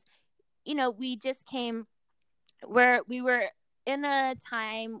because, you know, we were in a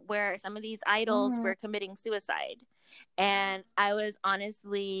time where some of these idols were committing suicide, and I was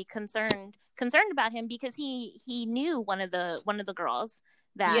honestly concerned about him because he knew one of the girls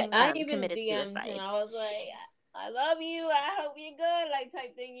that committed suicide. And I was like, I love you, I hope you're good, like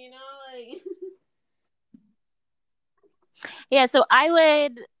type thing, you know, like. Yeah, so I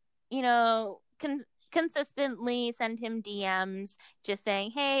would, you know, consistently send him DMs just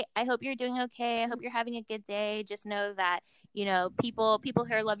saying, hey, I hope you're doing okay, I hope you're having a good day, just know that, you know, people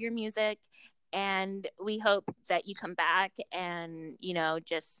here love your music, and we hope that you come back, and, you know,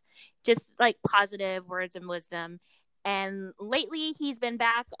 just like positive words of wisdom. And lately he's been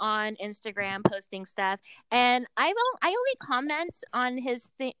back on Instagram posting stuff, and I only comment on his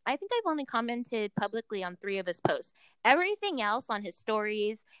thing. I think I've only commented publicly on 3 of his posts. Everything else on his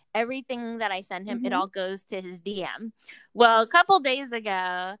stories, everything that I send him, it all goes to his DM. Well, a couple days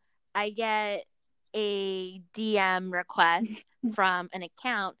ago, I get a DM request from an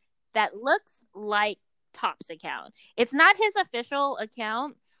account that looks like Top's account. It's not his official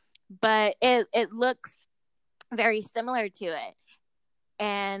account, but it looks very similar to it.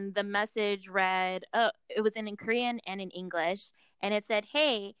 And the message read, it was in Korean and in English, and it said,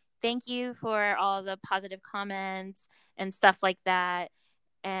 hey, thank you for all the positive comments and stuff like that.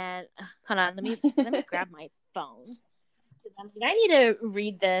 And hold on, let me grab my phone. I need to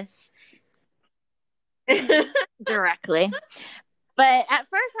read this directly. But at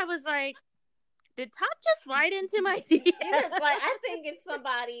first I was like, did Top just slide into my DM? Like, I think it's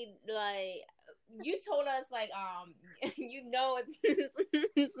somebody, like, you told us, like, you know,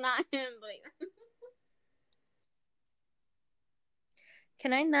 it's not him, like.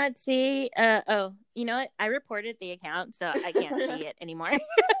 Can I not see? Oh, you know what? I reported the account, so I can't see it anymore.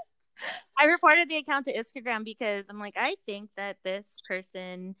 I reported the account to Instagram because I'm like, I think that this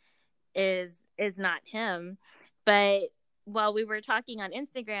person is not him. But while we were talking on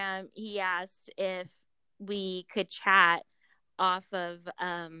Instagram, he asked if we could chat off of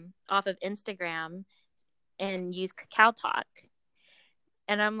Instagram and use Kakao Talk.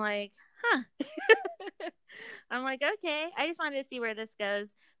 And I'm like, huh. I'm like, okay. I just wanted to see where this goes.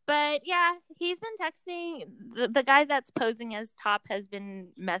 But yeah, he's been texting. The guy that's posing as Top has been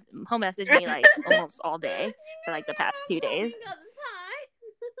home messaging me like almost all day for like the past 2 days.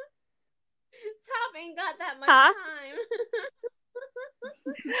 Top ain't got that much time.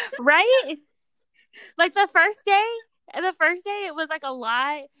 Right? Like the first day it was like a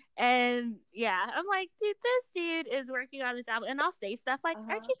lot, and yeah, I'm like, dude, this dude is working on this album. And I'll say stuff like, aren't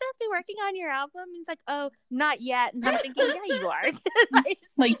you supposed to be working on your album? And he's like, oh, not yet. And I'm thinking, yeah, you are.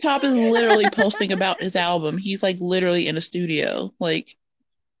 Like, Top is literally posting about his album. He's like literally in a studio, like.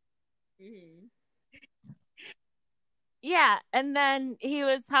 Yeah, and then he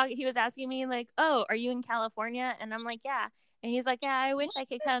was asking me like, oh, are you in California? And I'm like, yeah. And he's like, yeah, I wish I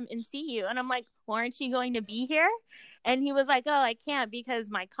could come and see you. And I'm like, aren't you going to be here? And he was like, oh, I can't because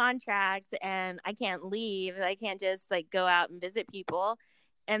my contract and I can't leave. I can't just like go out and visit people.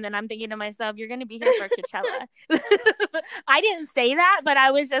 And then I'm thinking to myself, you're going to be here for Coachella. I didn't say that, but I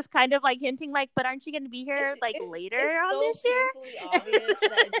was just kind of like hinting like, but aren't you going to be here later on this year? It's so obvious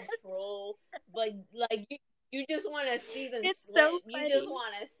that it's a troll, but like you just want to see them it's slip. So funny. You just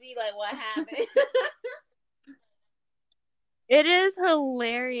want to see like what happened. It is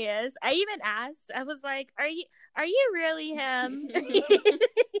hilarious. I even asked, I was like, are you really him?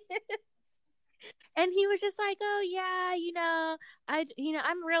 And he was just like, oh yeah,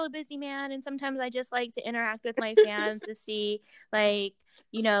 I'm a really busy man, and sometimes I just like to interact with my fans to see like,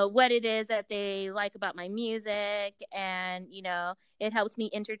 what it is that they like about my music, and it helps me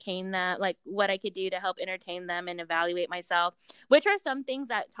entertain them, like what I could do to help entertain them and evaluate myself, which are some things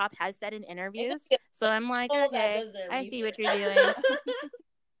that Top has said in interviews. So I'm like, okay, I see what you're doing.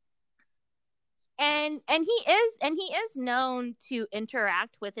 And he is known to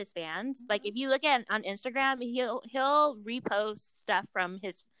interact with his fans. Like if you look at on Instagram, he'll repost stuff from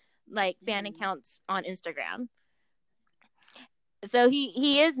his like fan accounts on Instagram. So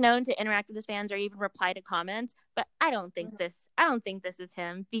he is known to interact with his fans or even reply to comments. But I don't think this is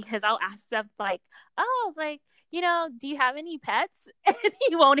him, because I'll ask stuff like, oh, like, do you have any pets? And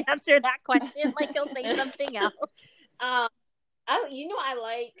he won't answer that question. Like he'll say something else. I've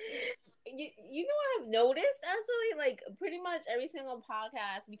noticed actually, like pretty much every single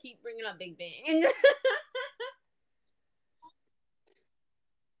podcast we keep bringing up Big Bang.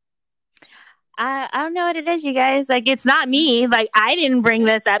 I don't know what it is, you guys. Like it's not me. Like I didn't bring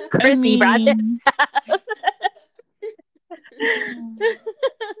this up. Chrissy brought this up.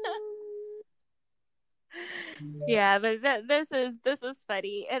 Yeah, but this is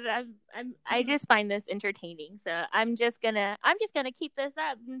funny, and I just find this entertaining. So I'm just gonna keep this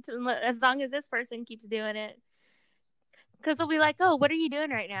up until, as long as this person keeps doing it. Because they'll be like, "Oh, what are you doing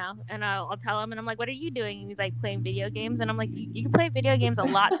right now?" And I'll tell him, and I'm like, "What are you doing?" And he's like, "Playing video games." And I'm like, "You can play video games a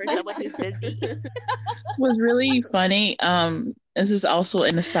lot for someone who's busy." Was really funny. This is also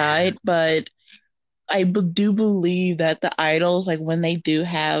an aside, but I do believe that the idols, like when they do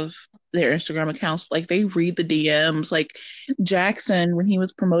have their Instagram accounts, like they read the DMs. Like Jackson, when he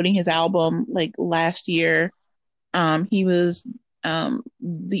was promoting his album like last year, he was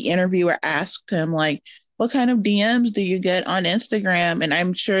the interviewer asked him like, what kind of DMs do you get on Instagram? And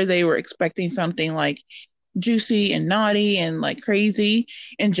I'm sure they were expecting something like juicy and naughty and like crazy.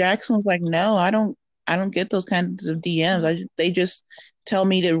 And Jackson was like, no, I don't get those kinds of DMs. They just tell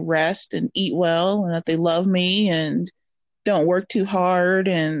me to rest and eat well, and that they love me and don't work too hard,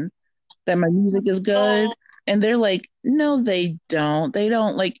 and that my music is good. And they're like, no, they don't. They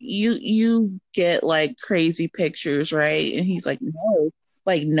don't. Like you get like crazy pictures, right? And he's like,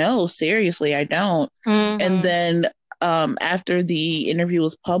 no, seriously, I don't. Mm-hmm. And then after the interview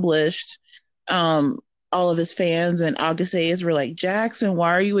was published, all of his fans and August A's were like, Jackson,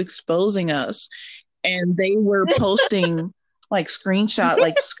 why are you exposing us? And they were posting like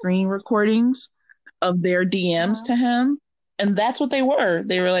screen recordings of their DMs to him. And that's what they were.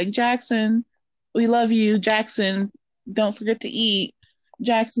 They were like, Jackson, we love you. Jackson, don't forget to eat.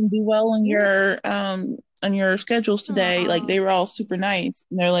 Jackson, do well on your schedules today. Aww. Like they were all super nice.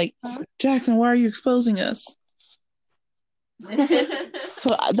 And they're like, Jackson, why are you exposing us?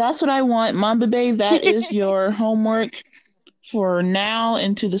 So that's what I want. Mamba Babe, that is your homework for now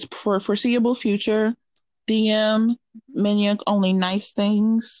into this for foreseeable future. DM Minyuk only nice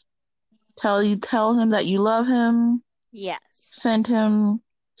things. Tell him that you love him. Yes. Send him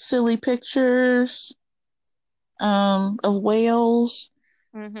silly pictures of whales.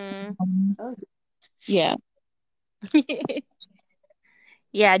 Mm-hmm. Yeah.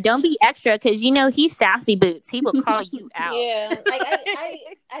 Yeah, don't be extra, because he's sassy boots. He will call you out. Yeah, like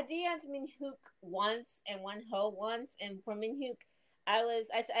I DM'd Minhyuk once and one ho once, and for Minhyuk, I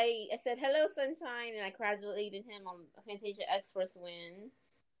said hello sunshine, and I congratulated him on Fantasia X first win,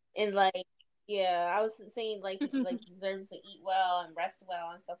 and like I was saying like he like deserves to eat well and rest well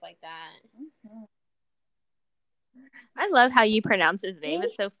and stuff like that. Mm-hmm. I love how you pronounce his name.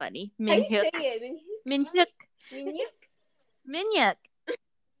 It's so funny. Minhyuk. How you say it? Minhyuk. Minhyuk.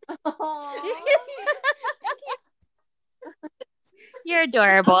 You're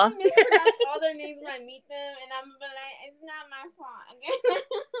adorable. I'm gonna mispronounce all their names when I meet them, and I'm like, it's not my fault.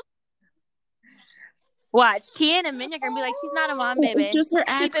 Watch, Kian and Minya are gonna be like, she's not a mom, baby. It's just her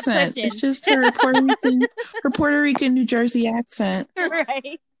accent. It's just her Puerto Rican, New Jersey accent.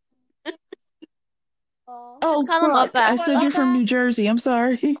 Right. Oh, fuck. I said you're from New Jersey. I'm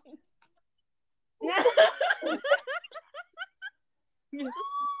sorry.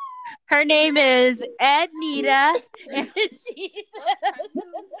 Her name is Ednita. And she's...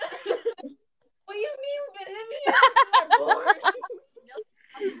 What do you mean? But born?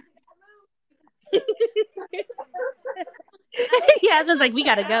 Yeah, I was like, we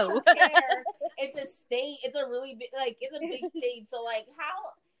gotta go. It's a state. It's a really big, like, it's a big state. So, like,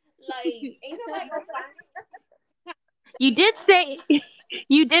 how, like, ain't nobody gonna find.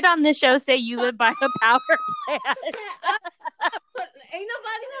 You did on the show say you live by a power plant. Ain't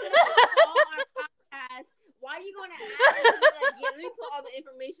nobody gonna call our podcast. Why are you gonna ask? Like, yeah, let me put all the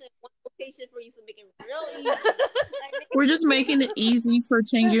information in one location for you, so make it real easy. Like, we're just making it easy for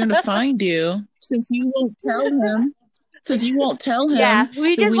Changyun to find you, since you won't tell him. Yeah,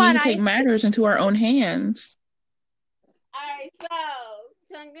 we then just we want need to take matters into our own hands. all right, so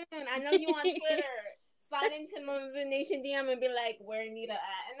Changyun, I know you on Twitter. Slide into Mama Nation DM and be like, "Where Anita at?"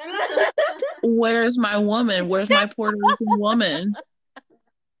 And then Where's my woman? Where's my Puerto Rican woman?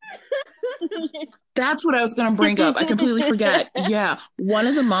 That's what I was gonna bring up. I completely forgot. Yeah, one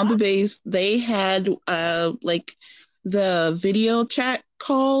of the Mamba Bays, they had like the video chat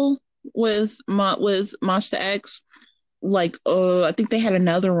call with Monsta X. Like I think they had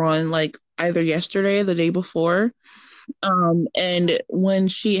another one like either yesterday or the day before. And when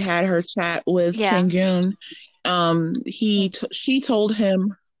she had her chat with Changyun, she told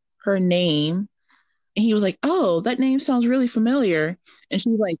him her name, and he was like, "Oh, that name sounds really familiar." And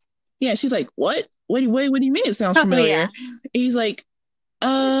she's like, "What? What do you mean it sounds familiar?" Yeah. He's like,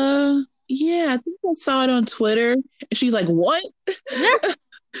 yeah, I think I saw it on Twitter." And she's like, "What?"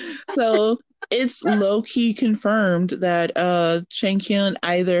 So it's low-key confirmed that Changyun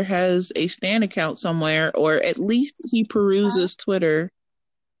either has a Stan account somewhere, or at least he peruses Twitter.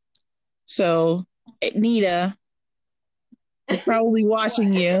 So Nita is probably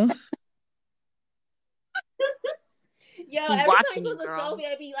watching you. Yo, every time I post a selfie,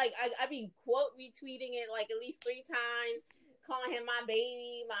 I'd be quote retweeting it like at least 3 times, calling him my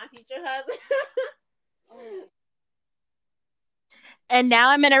baby, my future husband. And now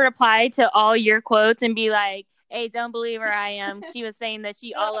I'm gonna reply to all your quotes and be like, "Hey, don't believe her. I am. She was saying that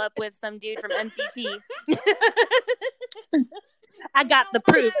she all up with some dude from NCT. I got the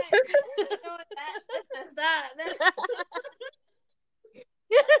proofs." That's that.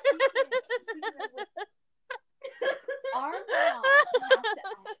 Our mom,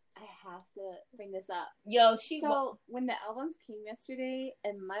 I have to bring this up. Yo, when the albums came yesterday,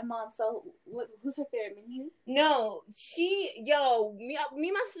 and my mom who's her favorite menu? No, me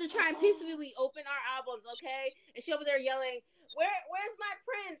and my sister try and peacefully open our albums, okay? And she over there yelling, Where's my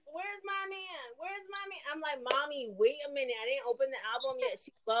prince? Where's my man? Where's my man? I'm like, Mommy, wait a minute. I didn't open the album yet.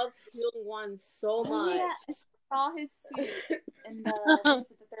 She loves Feeling One so much. Yeah, she saw his suit in the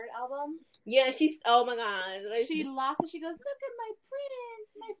 3rd album. Yeah, oh my God. Like, she lost it. She goes, "Look at my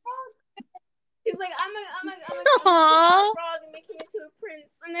prince, my frog." He's like, I'm a frog and make him into a prince.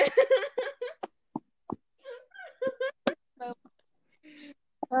 And then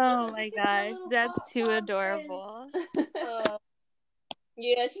oh my gosh, that's too adorable.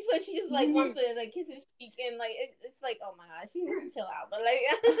 Yeah, she said she just like wants to like kiss his cheek, and like it's like, oh my gosh, she needs to chill out. But like,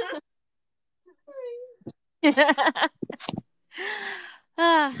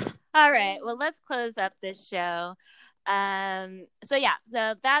 all right, well, let's close up this show. So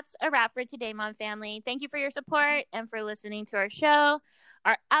that's a wrap for today, Mom Family. Thank you for your support and for listening to our show.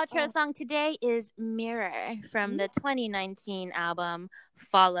 Our outro song today is Mirror from the 2019 album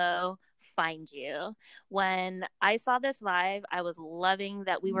Follow Find You. When I saw this live, I was loving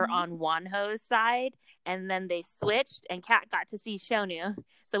that we were on Wonho's side, and then they switched and Kat got to see Shonu.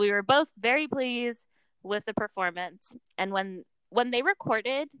 So we were both very pleased with the performance. And when they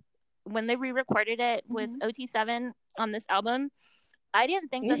re-recorded it with OT7 on this album, I didn't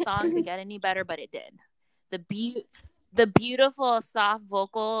think the song could get any better, but it did. The beautiful soft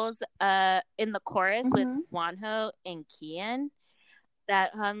vocals in the chorus with Wonho and Kian,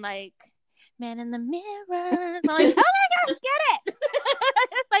 that like, man in the mirror. I'm like, oh my gosh, get it!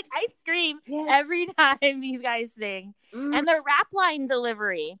 Like, I scream every time these guys sing. And the rap line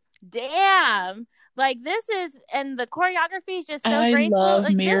delivery, damn. Like, this is, and the choreography is just so graceful. I love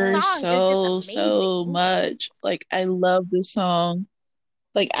like, Mirror so much. Like, I love this song.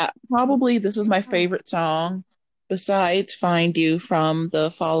 Like, probably this is my favorite song besides Find You from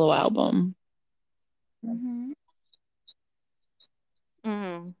the Follow album.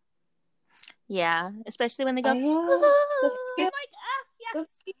 Yeah, especially when they go, I'm like, yes, I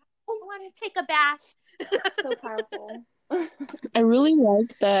want to take a bath. So powerful. I really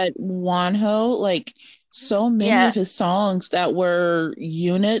like that Wonho, like, so many of his songs that were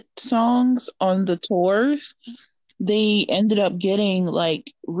unit songs on the tours, they ended up getting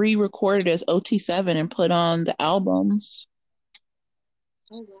like re-recorded as OT7 and put on the albums.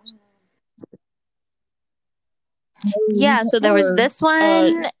 Oh wow. Yeah, so there was this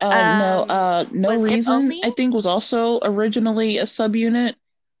one. No was Reason, If I think, was also originally a subunit.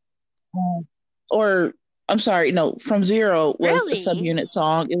 Or I'm sorry, no, From Zero was a Really? subunit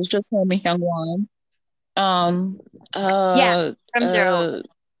song. It was just him and Hyungwon. Yeah, From Zero.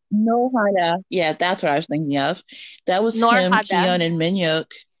 No Hada. Yeah, that's what I was thinking of. That was Nor him, Hada. Kihyun, and Minhyuk.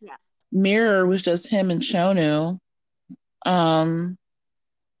 Yeah. Mirror was just him and Shonu.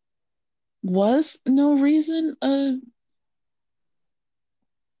 Was No Reason I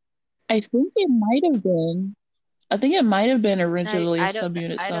think it might have been. I think it might have been originally a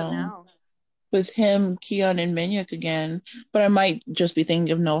subunit I don't song know. with him, Kihyun, and Minhyuk again. But I might just be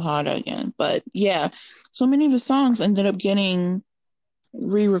thinking of No Hada again. But yeah, so many of his songs ended up getting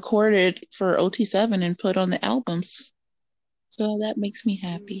re-recorded for OT7 and put on the albums. So that makes me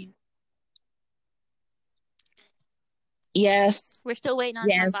happy. Yes. We're still waiting on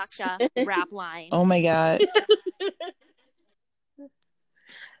Yes. Baksha rap line. Oh my god.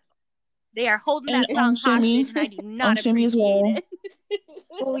 They are holding And that song Shimmy. hostage, and I do not Shimmy as appreciate well. it.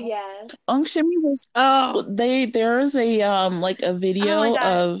 Oh yes. Shimmy was there is a like a video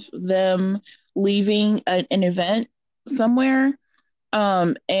of them leaving an event somewhere.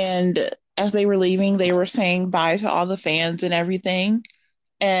 And as they were leaving, they were saying bye to all the fans and everything.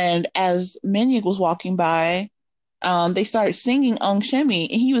 And as Minhyuk was walking by, they started singing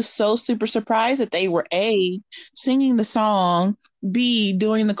Shimmy, and he was so super surprised that they were A, singing the song, B,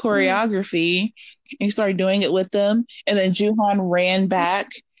 doing the choreography, and he started doing it with them. And then Juhan ran back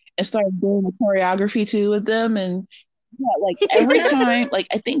and started doing the choreography too with them. And yeah, like every time, like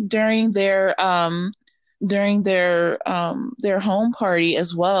I think during their home party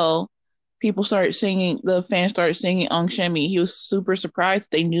as well, the fans started singing Shimmy. He was super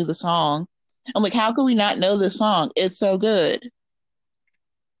surprised they knew the song. I'm like, how could we not know this song? It's so good.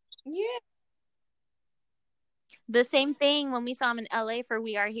 Yeah. The same thing when we saw him in LA for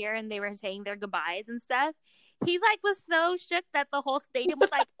We Are Here, and they were saying their goodbyes and stuff. He like was so shook that the whole stadium was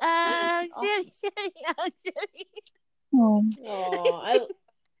like, Shimmy, Shimmy. Oh,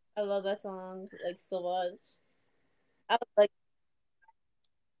 I love that song like so much. I was like,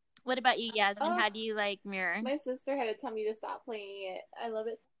 what about you, Yasmin? How do you like Mirror? My sister had to tell me to stop playing it. I love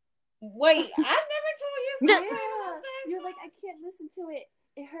it. Wait, I've never told you. Yeah. You're like, I can't listen to it.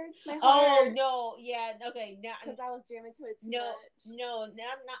 It hurts my heart. Oh no, yeah, okay, now because I was jamming to it too much. No,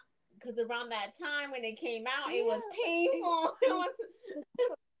 now I'm not. Because around that time when it came out, it was painful. It was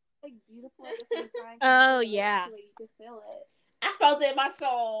like beautiful at the same time. Oh yeah, you could feel it. I felt it in my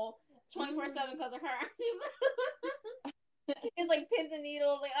soul, 24/7 because of her. It's like pins and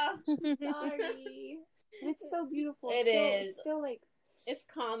needles. Like, oh, sorry. It's so beautiful. It is. It's still like it's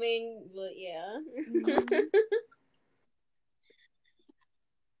calming, but yeah.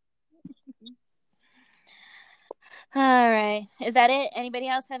 All right. Is that it? Anybody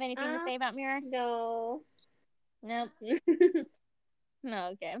else have anything to say about Mirror? No. Nope. No,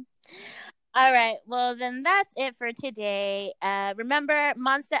 okay. All right. Well, then that's it for today. Remember,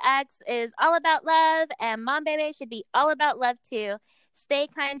 Monsta X is all about love, and Monbebe should be all about love too. Stay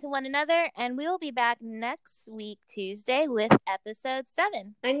kind to one another, and we will be back next week, Tuesday, with episode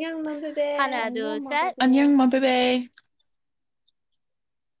 7. Annyeong, Monbebe. Hana do set. Annyeong, Monbebe.